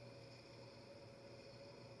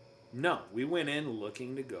 No, we went in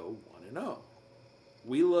looking to go 1-0.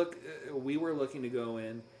 We were looking to go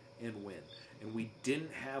in and win, and we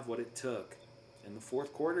didn't have what it took in the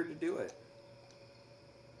fourth quarter to do it.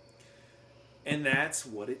 And that's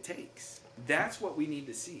what it takes. That's what we need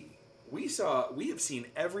to see. We have seen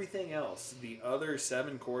everything else, the other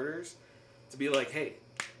 7 quarters, to be like, hey,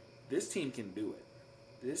 this team can do it.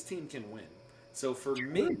 This team can win. So for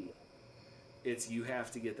me, it's you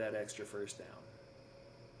have to get that extra first down.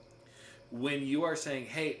 When you are saying,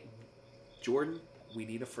 hey, Jordan, we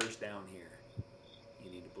need a first down here,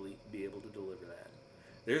 you need to be able to deliver that.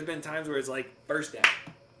 There's been times where it's like, first down,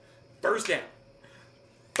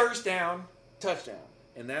 touchdown.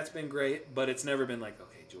 And that's been great, but it's never been like,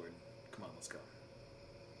 okay, Jordan, come on, let's go.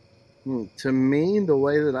 To me, the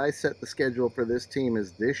way that I set the schedule for this team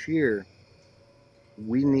is this year,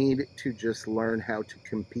 we need to just learn how to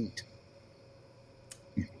compete.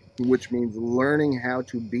 Which means learning how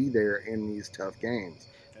to be there in these tough games.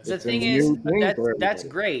 The It's a thing is, new thing for that's everybody.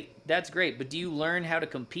 great. That's great. But do you learn how to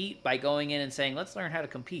compete by going in and saying, let's learn how to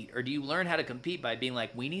compete? Or do you learn how to compete by being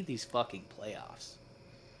like, we need these fucking playoffs?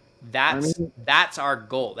 That's our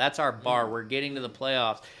goal. That's our bar. We're getting to the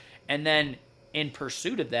playoffs. And then in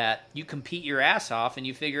pursuit of that, you compete your ass off and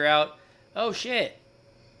you figure out, oh shit,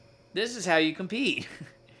 this is how you compete.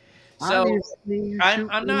 So Obviously, you shoot I'm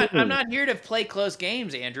for not the moon. I'm not here to play close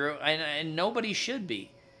games, Andrew, and nobody should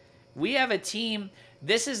be. We have a team.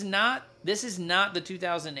 This is not the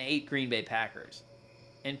 2008 Green Bay Packers,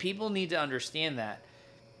 and people need to understand that.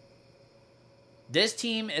 This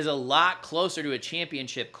team is a lot closer to a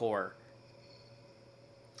championship core,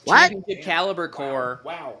 What? championship caliber core,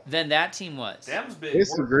 Wow. than that team was. Them's big.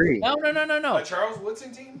 Disagree. No. A Charles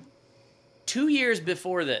Woodson team? 2 years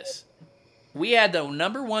before this, we had the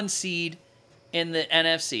number 1 seed in the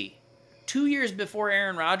NFC. 2 years before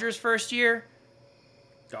Aaron Rodgers' first year,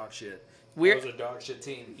 Dog shit. We're- That was a dog shit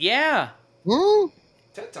team. yeah.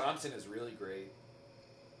 Ted Thompson is really great.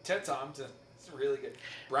 Ted Thompson is really good.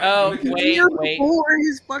 Oh, Gutekunst- wait. The year before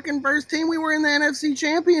his fucking first team, we were in the NFC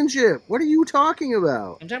Championship. What are you talking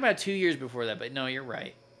about? I'm talking about 2 years before that, but no, you're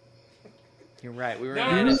right. You're right. We were No,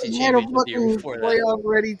 in no, the NFC We had a Championship the year fucking before that.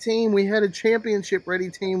 playoff-ready team. We had a championship-ready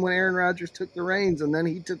team when Aaron Rodgers took the reins, and then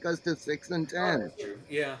he took us to 6-10. Oh, that's true.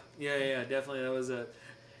 Yeah, definitely. That was a.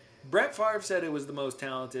 Brett Favre said it was the most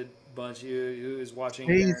talented bunch. Who was watching?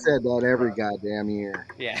 He Aaron said that every Rodgers. goddamn year.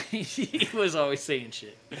 Yeah, he was always saying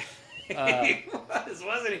shit. He was,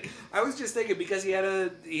 wasn't he? I was just thinking because he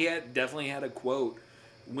definitely had a quote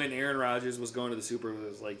when Aaron Rodgers was going to the Super Bowl.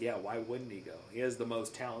 It was like, yeah, why wouldn't he go? He has the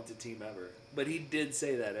most talented team ever. But he did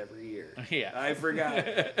say that every year. Yeah, I forgot.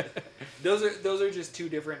 Those are just two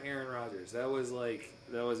different Aaron Rodgers. That was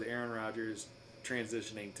Aaron Rodgers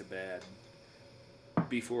transitioning to bad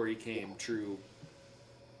before he came true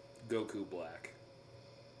Goku Black.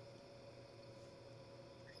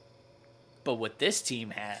 But what this team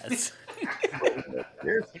has,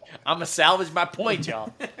 Yes. I'm gonna salvage my point,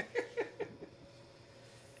 y'all.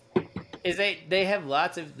 Is they have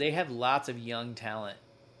lots of young talent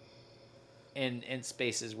in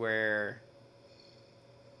spaces where,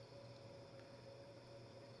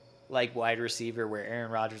 like wide receiver, where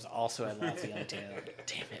Aaron Rodgers also had lots of young talent.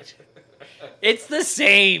 Damn it, it's the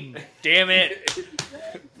same. Damn it,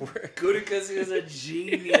 Gutekunst is a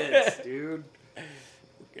genius, dude. we're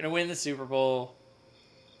gonna win the Super Bowl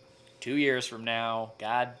 2 years from now.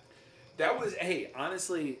 God,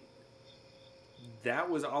 Honestly, that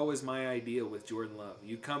was always my idea with Jordan Love.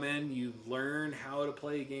 You come in, you learn how to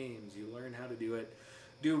play games, you learn how to do it.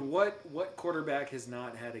 Dude, what quarterback has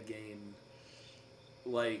not had a game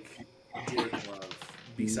like Jordan Love?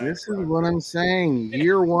 Besides This is Brock what Purdy? I'm saying.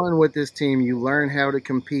 Year one with this team, you learn how to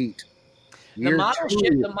compete. Year the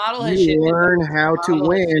model has you shifted. learn how to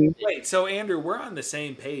win. Wait, so Andrew, we're on the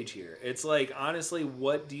same page here. It's like, honestly,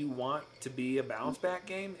 what do you want to be a bounce back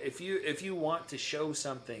game? If you want to show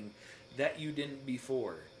something that you didn't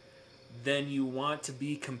before, then you want to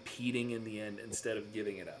be competing in the end instead of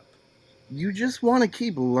giving it up. You just want to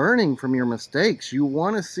keep learning from your mistakes. You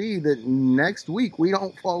want to see that next week we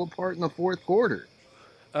don't fall apart in the fourth quarter.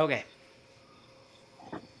 Okay.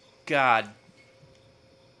 God.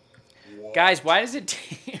 Guys, why does it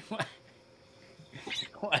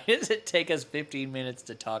take us 15 minutes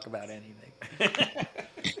to talk about anything?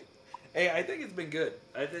 Hey, I think it's been good.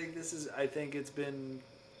 I think it's been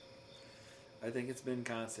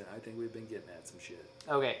constant. I think we've been getting at some shit.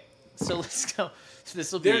 Okay. So let's go. So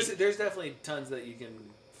this will be There's definitely tons that you can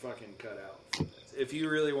fucking cut out. If you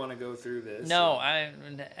really want to go through this. No,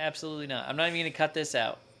 I'm absolutely not. I'm not even going to cut this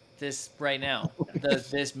out. This right now.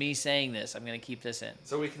 This me saying this. I'm going to keep this in.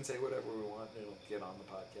 So we can say whatever we want and it'll get on the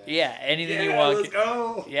podcast. Yeah, anything you Yeah, want. let's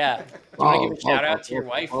go. Yeah. Do you want to give a shout out to your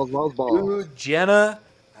wife? Ooh, Jenna,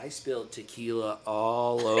 I spilled tequila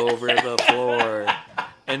all over the floor.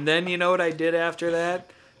 And then you know what I did after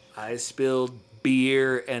that? I spilled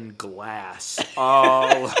beer and glass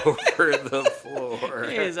all over the floor.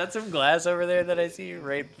 Hey, is that some glass over there that I see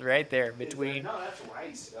right there between? No, that's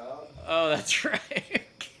rice, dog. Oh, that's right.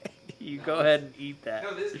 You go ahead and eat that.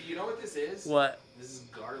 No, this. You know what this is? What? This is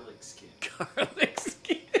garlic skin. Garlic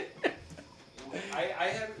skin. I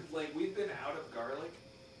haven't, we've been out of garlic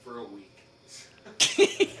for a week.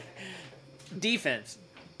 Defense.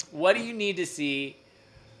 What do you need to see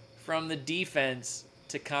from the defense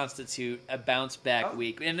to constitute a bounce back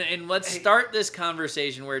week? And let's start this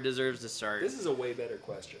conversation where it deserves to start. This is a way better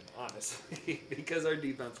question, honestly, because our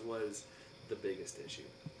defense was the biggest issue.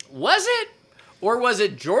 Was it? Or was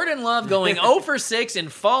it Jordan Love going 0 for 6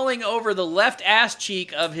 and falling over the left ass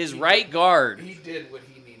cheek of his right guard? He did what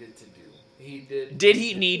he needed to do. He did. Did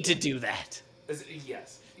he need to do that?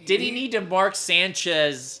 Yes. Did he need to Mark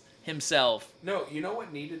Sanchez himself? No, you know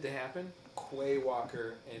what needed to happen? Quay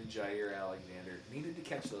Walker and Jair Alexander needed to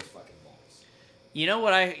catch those fucking balls. You know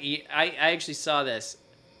what? I actually saw this.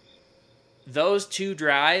 Those two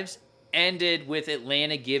drives ended with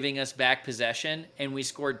Atlanta giving us back possession, and we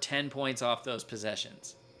scored 10 points off those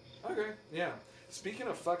possessions. Oh Okay, yeah. Speaking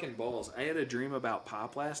of fucking balls, I had a dream about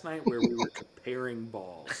Pop last night where we were comparing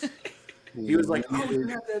balls. He was like, "Oh, you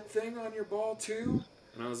have that thing on your ball too?"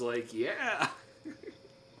 And I was like, "Yeah."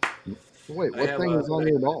 Wait, I what have thing is on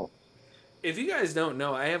your ball? If you guys don't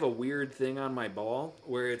know, I have a weird thing on my ball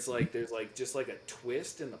where it's like there's like just like a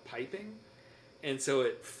twist in the piping, and so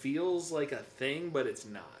it feels like a thing, but it's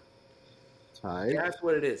not. Tight. That's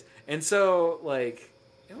what it is. And so like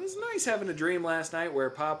it was nice having a dream last night where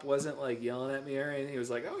Pop wasn't like yelling at me or anything. He was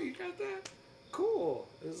like, "Oh, you got that? Cool."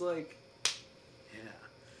 It was like, yeah,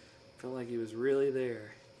 felt like he was really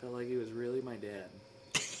there. Felt like he was really my dad.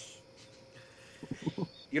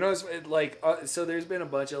 You know, it's like, so there's been a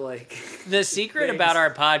bunch of like... The secret about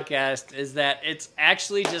our podcast is that it's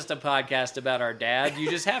actually just a podcast about our dad. You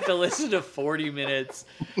just have to listen to 40 minutes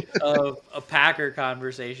of a Packer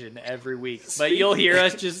conversation every week. But you'll hear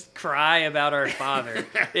us just cry about our father.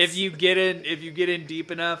 If you get in deep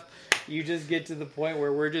enough, you just get to the point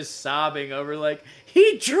where we're just sobbing over like,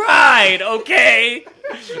 he tried, okay?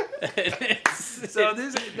 This is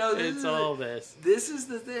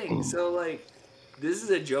the thing. So like... This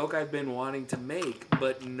is a joke I've been wanting to make,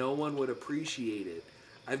 but no one would appreciate it.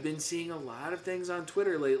 I've been seeing a lot of things on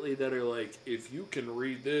Twitter lately that are like, if you can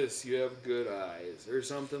read this, you have good eyes, or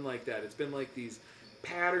something like that. It's been like these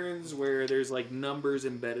patterns where there's like numbers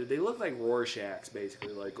embedded. They look like Rorschachs,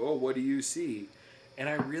 basically. Like, oh, what do you see? And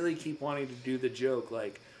I really keep wanting to do the joke,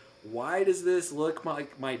 like, why does this look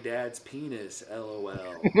like my dad's penis, LOL?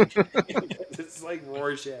 It's like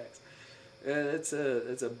Rorschachs. That's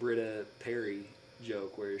a Britta Perry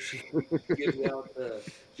joke where she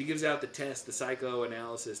gives out the test, the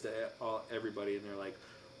psychoanalysis to everybody, and they're like,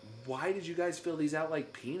 "Why did you guys fill these out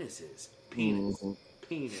like penises? Penis,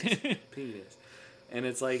 penis." And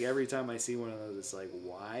it's like every time I see one of those, it's like,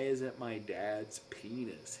 "Why isn't my dad's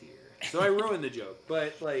penis here?" So I ruined the joke,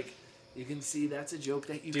 but like you can see that's a joke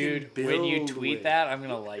that you can build. When you tweet that, I'm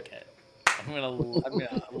gonna like it. I'm gonna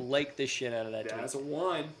like the shit out of that. That's tweet. a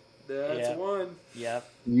one. That's one. Yep.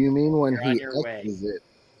 You mean when You're he X's it?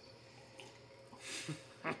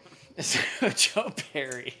 So, Joe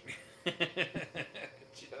Perry.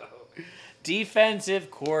 Joe. Defensive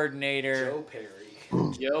coordinator.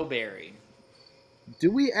 Joe Barry. Do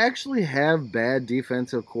we actually have bad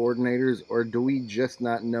defensive coordinators, or do we just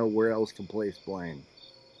not know where else to place blame?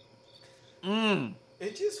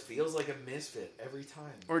 It just feels like a misfit every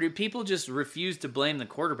time. Or do people just refuse to blame the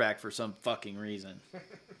quarterback for some fucking reason?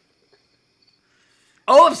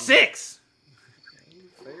 0 of 6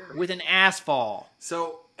 with an ass fall.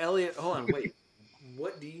 So, Elliot, hold on, wait.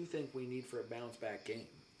 What do you think we need for a bounce back game?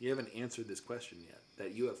 You haven't answered this question yet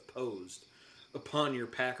that you have posed upon your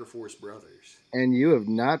Packer Force brothers. And you have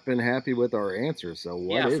not been happy with our answer, so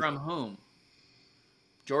what is from whom?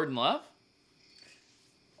 Jordan Love?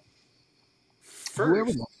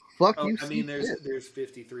 Whoever the fuck you I mean, there's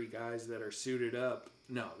 53 guys that are suited up.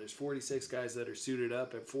 No, there's 46 guys that are suited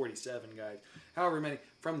up and 47 guys, however many,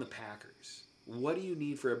 from the Packers. What do you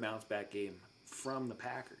need for a bounce-back game from the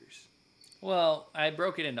Packers? Well, I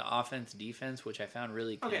broke it into offense, defense, which I found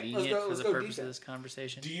really convenient for the purpose of this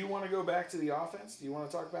conversation. Do you want to go back to the offense? Do you want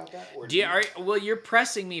to talk about that? Or well, you're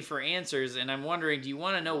pressing me for answers, and I'm wondering, do you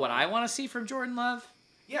want to know what I want to see from Jordan Love?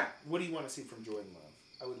 Yeah. What do you want to see from Jordan Love?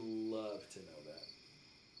 I would love to know that.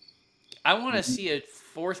 I want to see a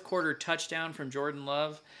fourth quarter touchdown from Jordan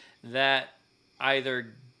Love that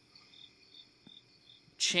either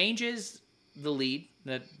changes the lead,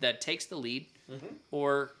 that takes the lead,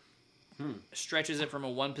 or stretches it from a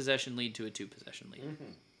one-possession lead to a two-possession lead.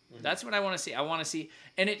 That's what I want to see. I want to see,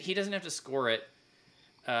 and he doesn't have to score it,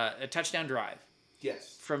 a touchdown drive.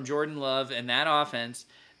 Yes. From Jordan Love and that offense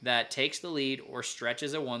that takes the lead or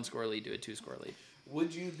stretches a one-score lead to a two-score lead.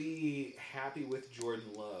 Would you be happy with Jordan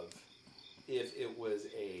Love if it was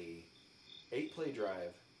a 8-play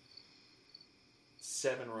drive,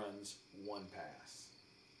 7 runs, 1 pass?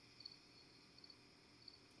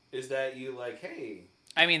 Is that you like, hey?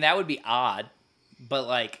 I mean, that would be odd, but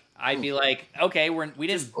like I'd be like, okay, we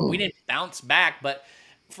didn't bounce back, but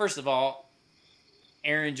first of all,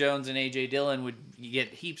 Aaron Jones and AJ Dillon would get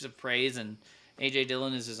heaps of praise, and AJ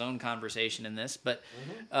Dillon is his own conversation in this, but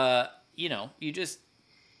you just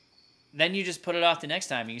put it off the next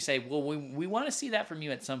time, and you say, well, we want to see that from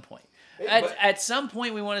you at some point. At some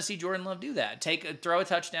point, we want to see Jordan Love do that. Throw a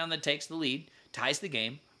touchdown that takes the lead, ties the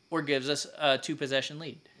game, or gives us a 2-possession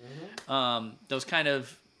lead. Those kind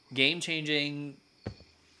of game-changing,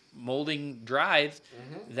 molding drives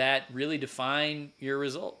that really define your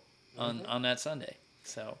result on that Sunday.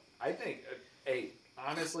 So I think,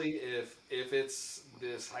 honestly, if it's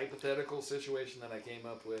this hypothetical situation that I came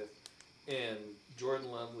up with, and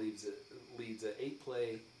Jordan Love leads a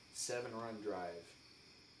 8-play, 7-run drive.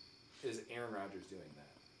 Is Aaron Rodgers doing that?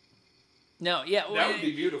 No, yeah. That would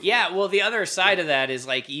be beautiful. Yeah, well, the other side of that is,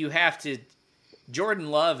 like, you have to... Jordan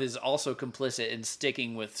Love is also complicit in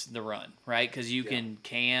sticking with the run, right? Because you can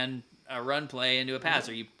a run play into a pass,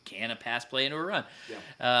 or you can a pass play into a run.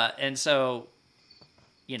 Yeah. And so,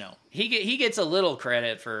 you know, he gets a little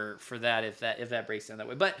credit for that if that breaks down that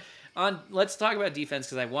way. But let's talk about defense,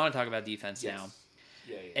 because I want to talk about defense now.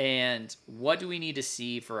 Yeah. And what do we need to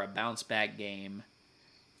see for a bounce back game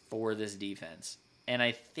for this defense? And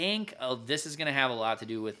I think this is going to have a lot to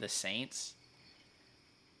do with the Saints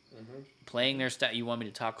playing their style. You want me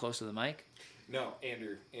to talk close to the mic? No,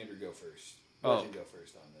 Andrew, go first. Let you go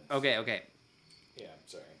first on this. Okay. Yeah, I'm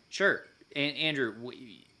sorry. Sure. And Andrew,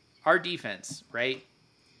 our defense, right?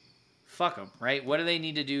 Fuck them, right? What do they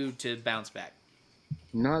need to do to bounce back?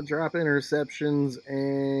 Not drop interceptions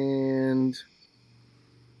and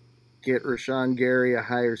get Rashawn Gary a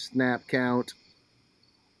higher snap count.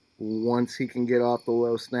 Once he can get off the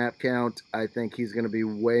low snap count, I think he's going to be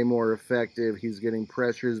way more effective. He's getting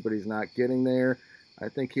pressures, but he's not getting there. I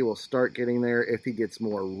think he will start getting there if he gets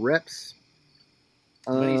more reps.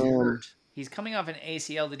 But he's hurt. He's coming off an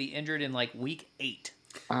ACL that he injured in like week 8.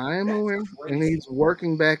 I'm aware, and he's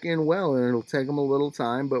working back in well, and it'll take him a little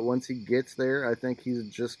time, but once he gets there, I think he's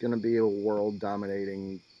just going to be a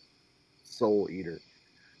world-dominating soul eater.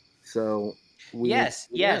 So... Yes,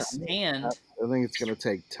 and... I think it's going to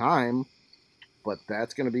take time, but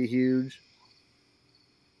that's going to be huge.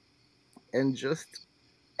 And just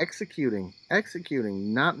executing,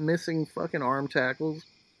 not missing fucking arm tackles,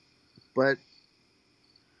 but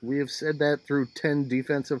we have said that through 10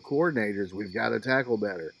 defensive coordinators. We've got to tackle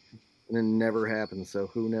better. And it never happens, so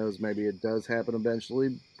who knows, maybe it does happen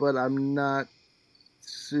eventually, but I'm not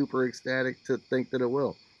super ecstatic to think that it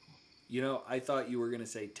will. You know, I thought you were going to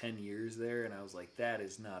say 10 years there, and I was like, that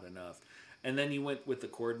is not enough. And then you went with the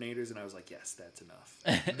coordinators, and I was like, yes, that's enough.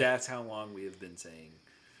 That's how long we have been saying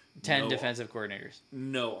 10 defensive coordinators.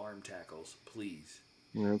 No arm tackles, please.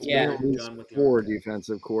 It's been done with 4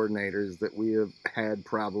 defensive coordinators that we have had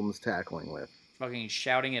problems tackling with. Fucking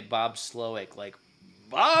shouting at Bob Slowick, like,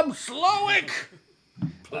 Bob Slowick!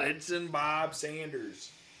 Blitzen Bob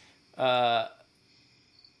Sanders. Nope.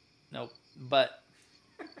 But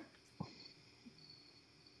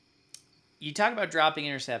you talk about dropping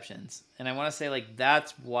interceptions, and I want to say, like,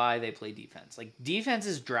 that's why they play defense. Like,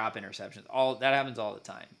 defenses drop interceptions. That happens all the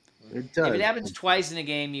time. It does. If it happens twice in a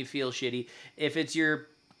game, you feel shitty. If it's your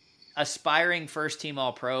aspiring first-team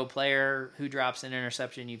All-Pro player who drops an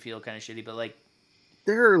interception, you feel kind of shitty. But, like,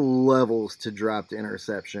 there are levels to dropped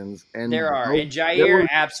interceptions. And there are. And Jair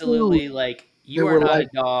absolutely, like, you are not a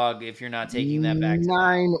dog if you're not taking that back.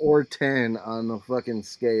 9 or 10 on the fucking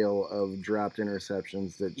scale of dropped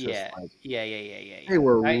interceptions that just Yeah. They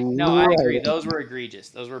were I agree. Those were egregious.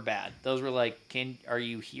 Those were bad. Those were like, are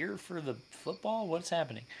you here for the football? What's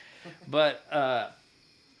happening? But I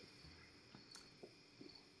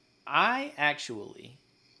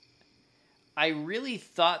really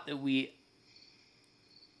thought that we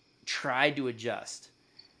tried to adjust.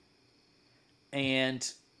 And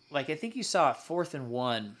like, I think you saw it 4th and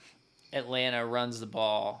 1. Atlanta runs the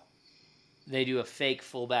ball. They do a fake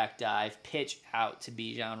fullback dive, pitch out to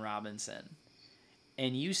Bijan Robinson.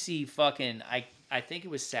 And you see fucking, I think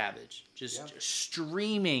it was Savage, just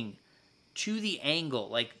streaming to the angle,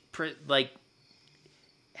 like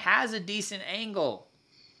has a decent angle.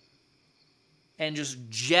 And just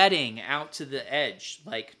jetting out to the edge,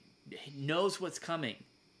 like, knows what's coming.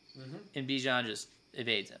 Mm-hmm. And Bijan just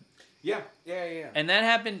evades him. Yeah. And that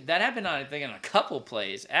happened on, I think, on a couple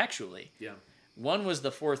plays, actually. Yeah. One was the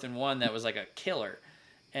 4th and 1 that was like a killer.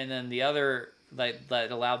 And then the other that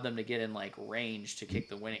allowed them to get in like range to kick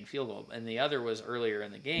the winning field goal. And the other was earlier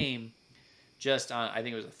in the game, just on, I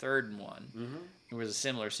think it was a 3rd and 1. Mm-hmm. It was a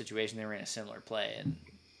similar situation. They ran a similar play. And,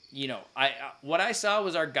 you know, what I saw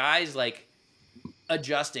was our guys like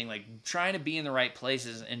adjusting, like trying to be in the right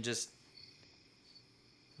places and just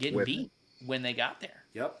getting beat when they got there.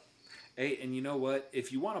 Yep. Hey, and you know what?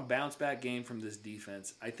 If you want a bounce back game from this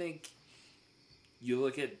defense, I think you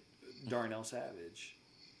look at Darnell Savage,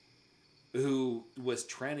 who was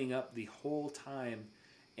trending up the whole time,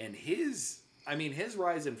 and his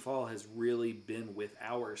rise and fall has really been with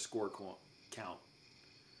our score count.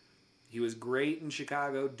 He was great in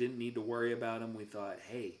Chicago, didn't need to worry about him. We thought,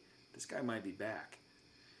 hey, this guy might be back.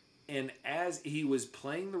 And as he was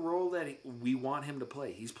playing the role that we want him to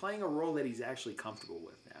play, he's playing a role that he's actually comfortable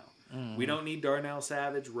with now. Mm-hmm. We don't need Darnell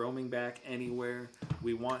Savage roaming back anywhere.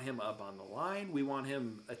 We want him up on the line. We want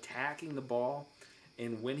him attacking the ball.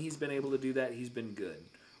 And when he's been able to do that, he's been good.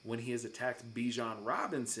 When he has attacked Bijan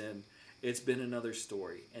Robinson, it's been another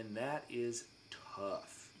story. And that is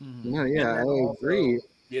tough. Mm-hmm. No, yeah, I agree.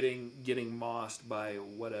 Getting mossed by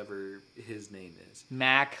whatever his name is.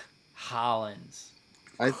 Mac Hollins.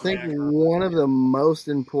 I think one of the most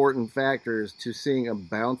important factors to seeing a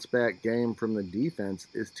bounce back game from the defense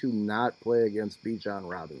is to not play against Bijan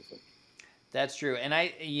Robinson. That's true. And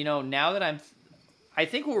now that I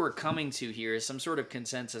think what we're coming to here is some sort of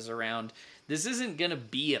consensus around this isn't going to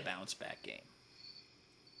be a bounce back game.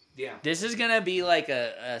 Yeah. This is going to be like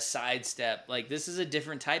a sidestep. Like, this is a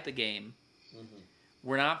different type of game. Mm-hmm.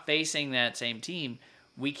 We're not facing that same team.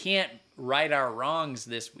 We can't right our wrongs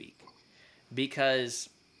this week because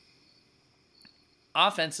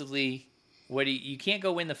offensively, you can't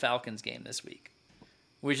go win the Falcons game this week,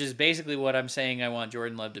 which is basically what I'm saying. I want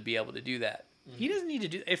Jordan Love to be able to do that. Mm-hmm. He doesn't need to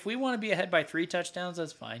do. If we want to be ahead by 3 touchdowns,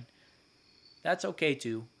 that's fine. That's okay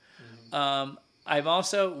too. Mm-hmm.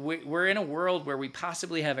 We're in a world where we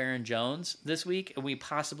possibly have Aaron Jones this week, and we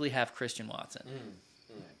possibly have Christian Watson,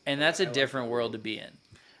 and that's a different world to be in,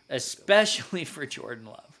 especially for Jordan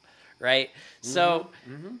Love, right? Mm-hmm. So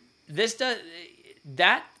this does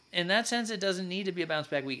that in that sense. It doesn't need to be a bounce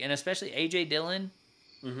back week, and especially AJ Dillon.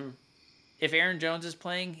 Mm-hmm. If Aaron Jones is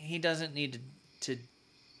playing, he doesn't need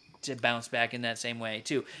to bounce back in that same way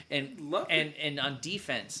too. And on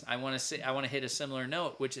defense, I want to hit a similar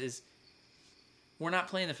note, which is we're not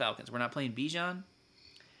playing the Falcons. We're not playing Bijan,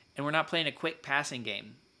 and we're not playing a quick passing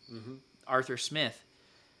game. Mm-hmm. Arthur Smith.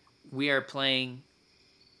 We're playing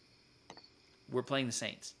the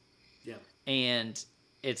Saints. Yeah. And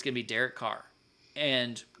it's going to be Derek Carr.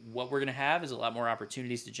 And what we're going to have is a lot more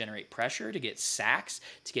opportunities to generate pressure, to get sacks,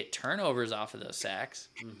 to get turnovers off of those sacks,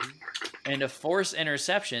 and to force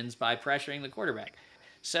interceptions by pressuring the quarterback.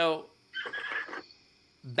 So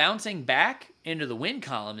bouncing back into the win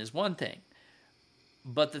column is one thing.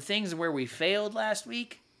 But the things where we failed last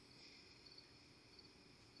week,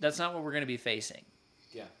 that's not what we're going to be facing.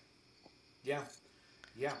 Yeah. Yeah.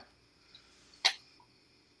 Yeah.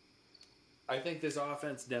 I think this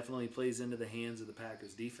offense definitely plays into the hands of the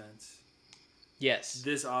Packers defense. Yes.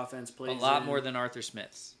 This offense plays a lot more than Arthur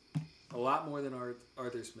Smith's. A lot more than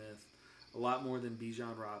Arthur Smith. A lot more than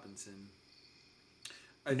Bijan Robinson.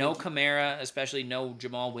 No Kamara, especially no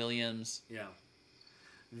Jamal Williams. Yeah.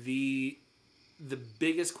 The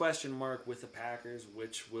biggest question mark with the Packers,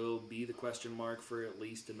 which will be the question mark for at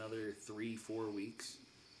least another 3-4 weeks,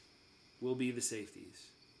 will be the safeties.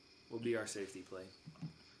 Will be our safety play.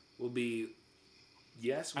 Will be,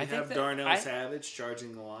 yes, we have Darnell Savage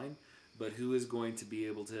charging the line, but who is going to be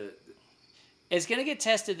able to... It's going to get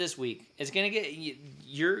tested this week. It's going to get...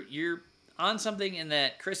 You're on something in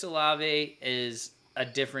that Chris Olave is a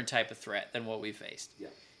different type of threat than what we faced. Yeah.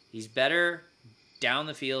 He's better down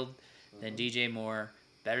the field than DJ Moore,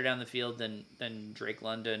 better down the field than Drake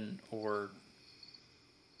London, or...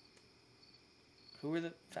 Who were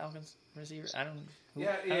the Falcons receivers? I don't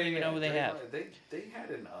even know who they have. They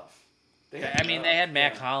had enough. They had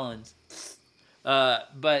Mac Hollins.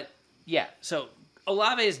 But yeah, so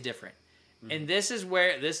Olave is different. Mm-hmm. And this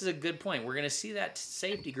is a good point. We're going to see that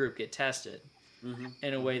safety group get tested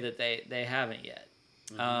in a way that they haven't yet.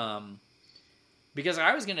 Mm-hmm. Because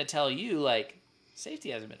I was going to tell you, like,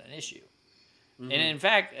 safety hasn't been an issue. Mm-hmm. And in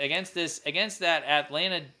fact, against that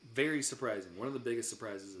Atlanta, very surprising. One of the biggest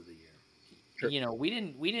surprises of the year. Sure. We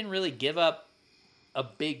didn't really give up a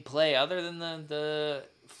big play other than the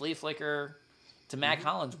flea flicker to Mac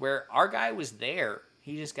Hollins, where our guy was there.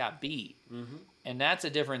 He just got beat. Mm-hmm. And that's a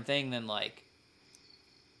different thing than, like,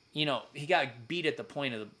 he got beat at the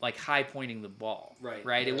point of high pointing the ball. Right.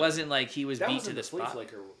 Right? It wasn't like he was beat to the spot. That wasn't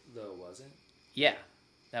the flea flicker, though, was it? Yeah,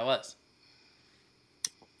 that was.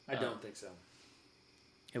 I don't think so.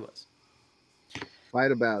 It was.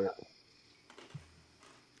 Fight about it.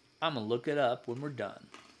 I'm going to look it up when we're done.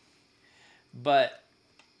 But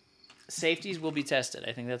safeties will be tested.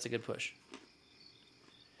 I think that's a good push.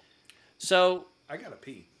 So I got to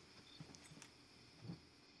pee.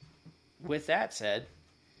 With that said,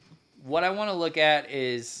 what I want to look at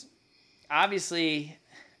is, obviously,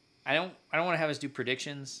 I don't want to have us do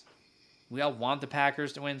predictions. We all want the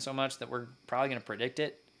Packers to win so much that we're probably going to predict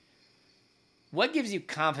it. What gives you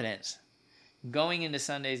confidence going into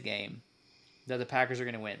Sunday's game that the Packers are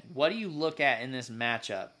going to win? What do you look at in this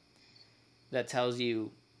matchup that tells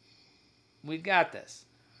you we've got this?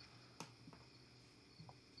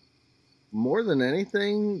 More than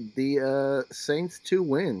anything, the Saints' 2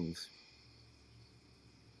 wins.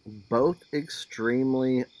 Both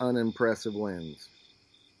extremely unimpressive wins.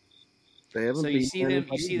 They haven't. So you see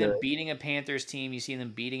them beating a Panthers team. You see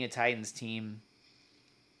them beating a Titans team.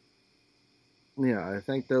 Yeah, I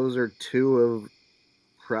think those are two of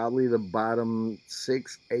probably the bottom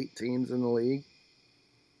 6, 8 teams in the league.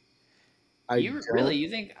 You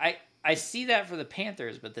think I see that for the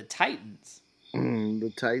Panthers, but the Titans.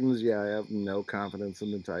 The Titans, yeah, I have no confidence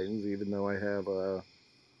in the Titans, even though I have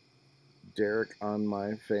Derek on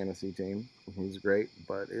my fantasy team. He's great,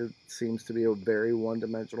 but it seems to be a very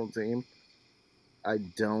one-dimensional team. I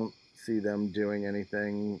don't see them doing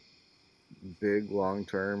anything big long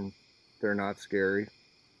term. They're not scary.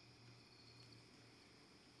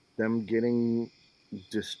 Them getting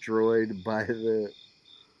destroyed by the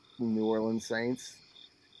New Orleans Saints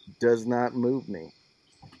does not move me.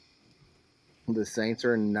 The Saints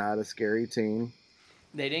are not a scary team.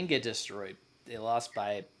 They didn't get destroyed. They lost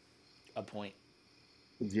by a point.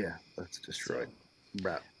 Yeah, that's destroyed.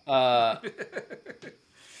 So,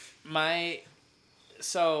 right.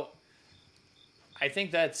 So I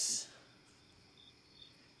think that's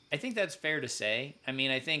fair to say. I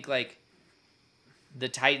mean, I think like the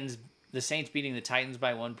Saints beating the Titans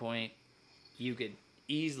by 1 point, you could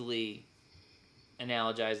easily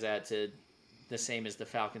analogize that to the same as the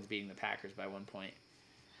Falcons beating the Packers by 1 point.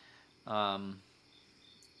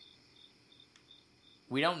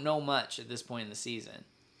 We don't know much at this point in the season.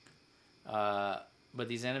 But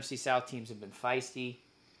these NFC South teams have been feisty.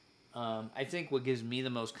 I think what gives me the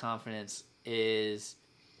most confidence is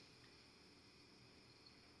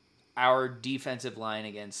our defensive line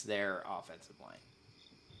against their offensive line.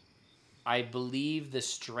 I believe the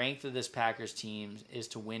strength of this Packers team is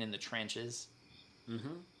to win in the trenches,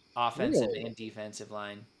 offensive and defensive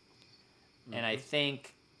line. And I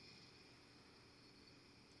think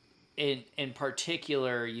in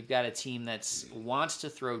particular, you've got a team that wants to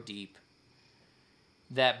throw deep,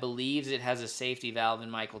 that believes it has a safety valve in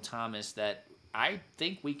Michael Thomas that I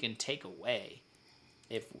think we can take away.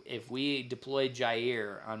 If we deploy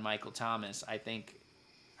Jair on Michael Thomas, I think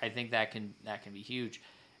that can be huge.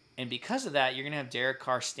 And because of that, you're going to have Derek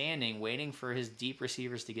Carr standing, waiting for his deep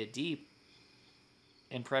receivers to get deep,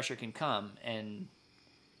 and pressure can come. And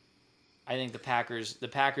I think the Packers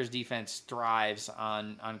defense thrives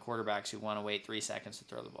on quarterbacks who want to wait 3 seconds to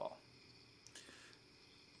throw the ball.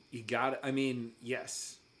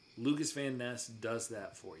 Yes, Lucas Van Ness does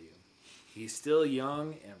that for you. He's still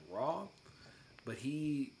young and raw, but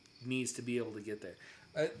he needs to be able to get there.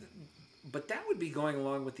 But that would be going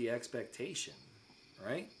along with the expectation,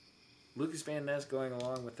 right? Lucas Van Ness going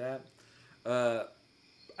along with that.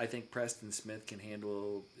 I think Preston Smith can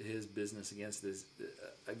handle his business against this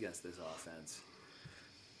offense.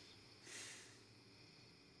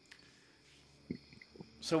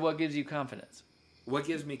 So what gives you confidence? What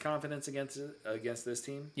gives me confidence against this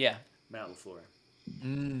team? Yeah. Matt LaFleur.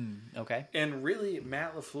 Okay. And really,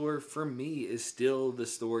 Matt LaFleur, for me, is still the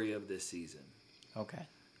story of this season. Okay.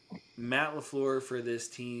 Matt LaFleur for this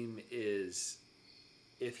team is,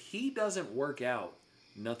 if he doesn't work out,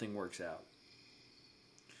 nothing works out.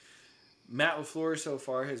 Matt LaFleur so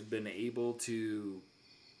far has been able to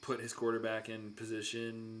put his quarterback in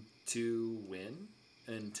position to win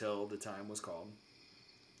until the time was called.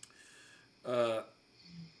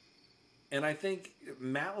 And I think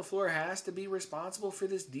Matt LaFleur has to be responsible for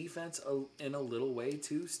this defense in a little way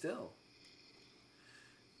too still.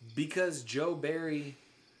 Because Joe Barry,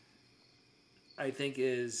 I think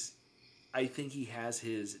he has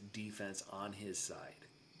his defense on his side.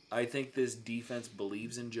 I think this defense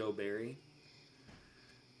believes in Joe Barry.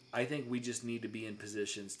 I think we just need to be in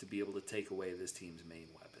positions to be able to take away this team's main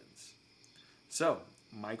weapons. So,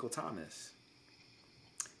 Michael Thomas.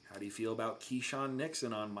 How do you feel about Keyshawn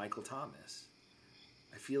Nixon on Michael Thomas?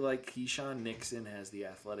 I feel like Keyshawn Nixon has the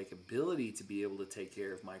athletic ability to be able to take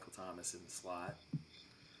care of Michael Thomas in the slot.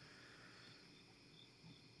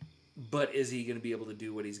 But is he going to be able to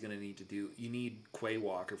do what he's going to need to do? You need Quay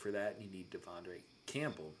Walker for that, and you need Devondre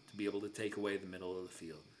Campbell to be able to take away the middle of the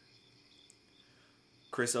field.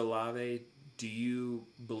 Chris Olave, do you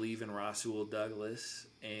believe in Rasul Douglas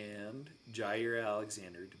and Jair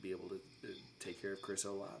Alexander to be able to take care of Chris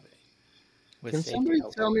Olave? Can somebody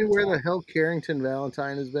tell me where the hell Carrington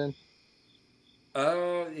Valentine has been?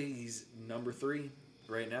 He's number 3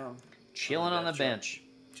 right now. Chilling on the bench.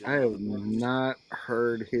 I have not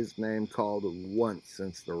heard his name called once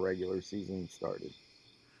since the regular season started.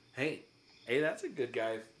 Hey, that's a good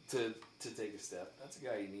guy to take a step. That's a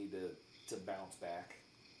guy you need to bounce back.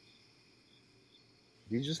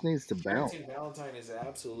 He just needs to bounce. Carrington Valentine is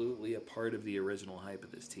absolutely a part of the original hype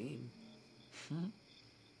of this team.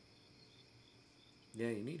 Yeah,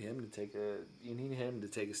 you need him to take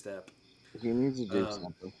a step. He needs to do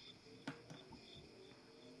something.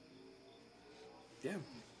 Yeah,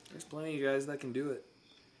 there's plenty of guys that can do it.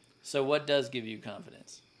 So what does give you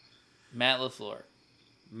confidence? Matt LaFleur.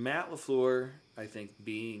 Matt LaFleur, I think,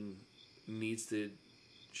 needs to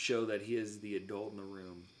show that he is the adult in the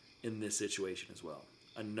room in this situation as well.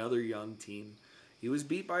 Another young team. He was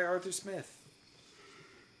beat by Arthur Smith.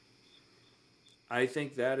 I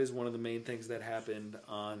think that is one of the main things that happened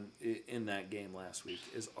in that game last week.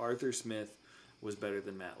 Is Arthur Smith was better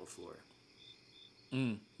than Matt LaFleur.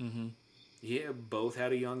 Mm-hmm. Yeah, both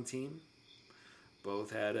had a young team.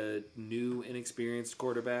 Both had a new, inexperienced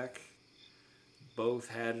quarterback. Both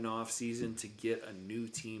had an off season to get a new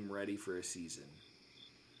team ready for a season.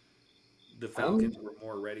 The Falcons were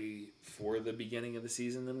more ready for the beginning of the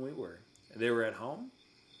season than we were. They were at home,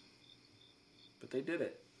 but they did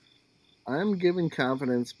it. I'm given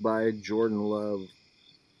confidence by Jordan Love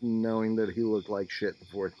knowing that he looked like shit the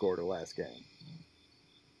fourth quarter last game.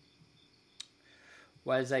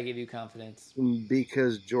 Why does that give you confidence?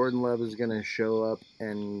 Because Jordan Love is going to show up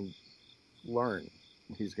and learn.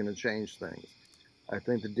 He's going to change things. I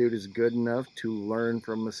think the dude is good enough to learn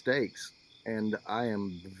from mistakes. And I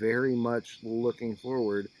am very much looking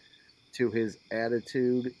forward to his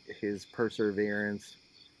attitude, his perseverance,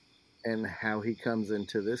 and how he comes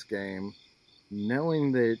into this game,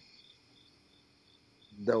 knowing that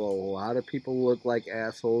though a lot of people look like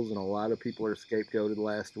assholes and a lot of people are scapegoated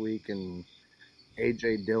last week and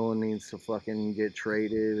A.J. Dillon needs to fucking get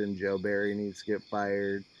traded and Joe Barry needs to get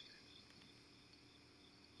fired.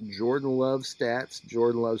 Jordan Love's stats,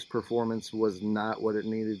 Jordan Love's performance was not what it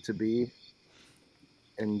needed to be.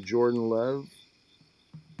 And Jordan Love,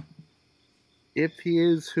 if he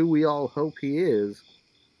is who we all hope he is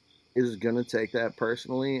going to take that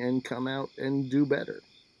personally and come out and do better.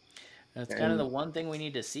 That's kind of the one thing we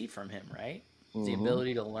need to see from him, right? Mm-hmm. The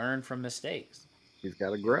ability to learn from mistakes. He's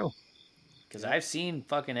got to grow. Because I've seen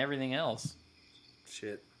fucking everything else.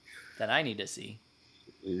 Shit. That I need to see.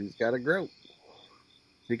 He's got to grow.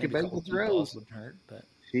 He can make the throws. Would hurt, but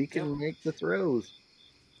he can make the throws.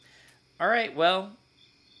 All right, well,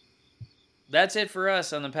 that's it for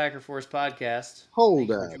us on the Packer Force podcast.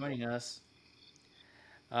 Hold up. Thanks for joining us.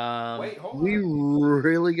 Wait, hold on. We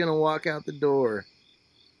really going to walk out the door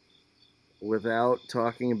without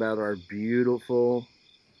talking about our beautiful,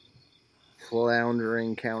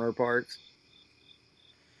 floundering counterparts,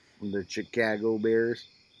 the Chicago Bears?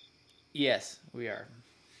 Yes, we are.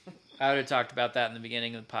 I would have talked about that in the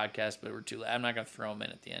beginning of the podcast, but we're too late. I'm not going to throw them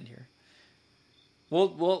in at the end here.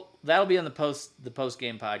 We'll that'll be on the post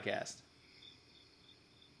game podcast.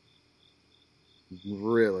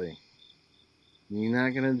 Really? You're not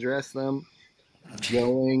going to address them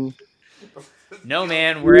going? No,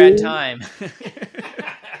 man, we're at time.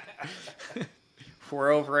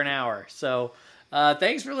 We're over an hour. So,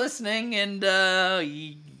 thanks for listening, and go.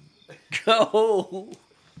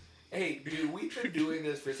 Hey, dude, we've been doing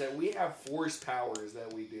this for a second. We have force powers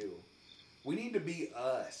that we do. We need to be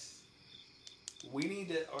us. We need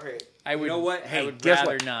to. All right. You know what? Hey, I would guess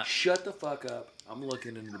rather what? not. Shut the fuck up. I'm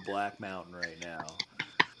looking into the Black Mountain right now.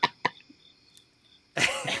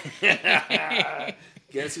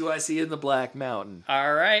 Guess who I see in the Black Mountain?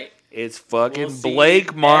 All right. It's fucking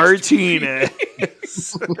Blake Martinez.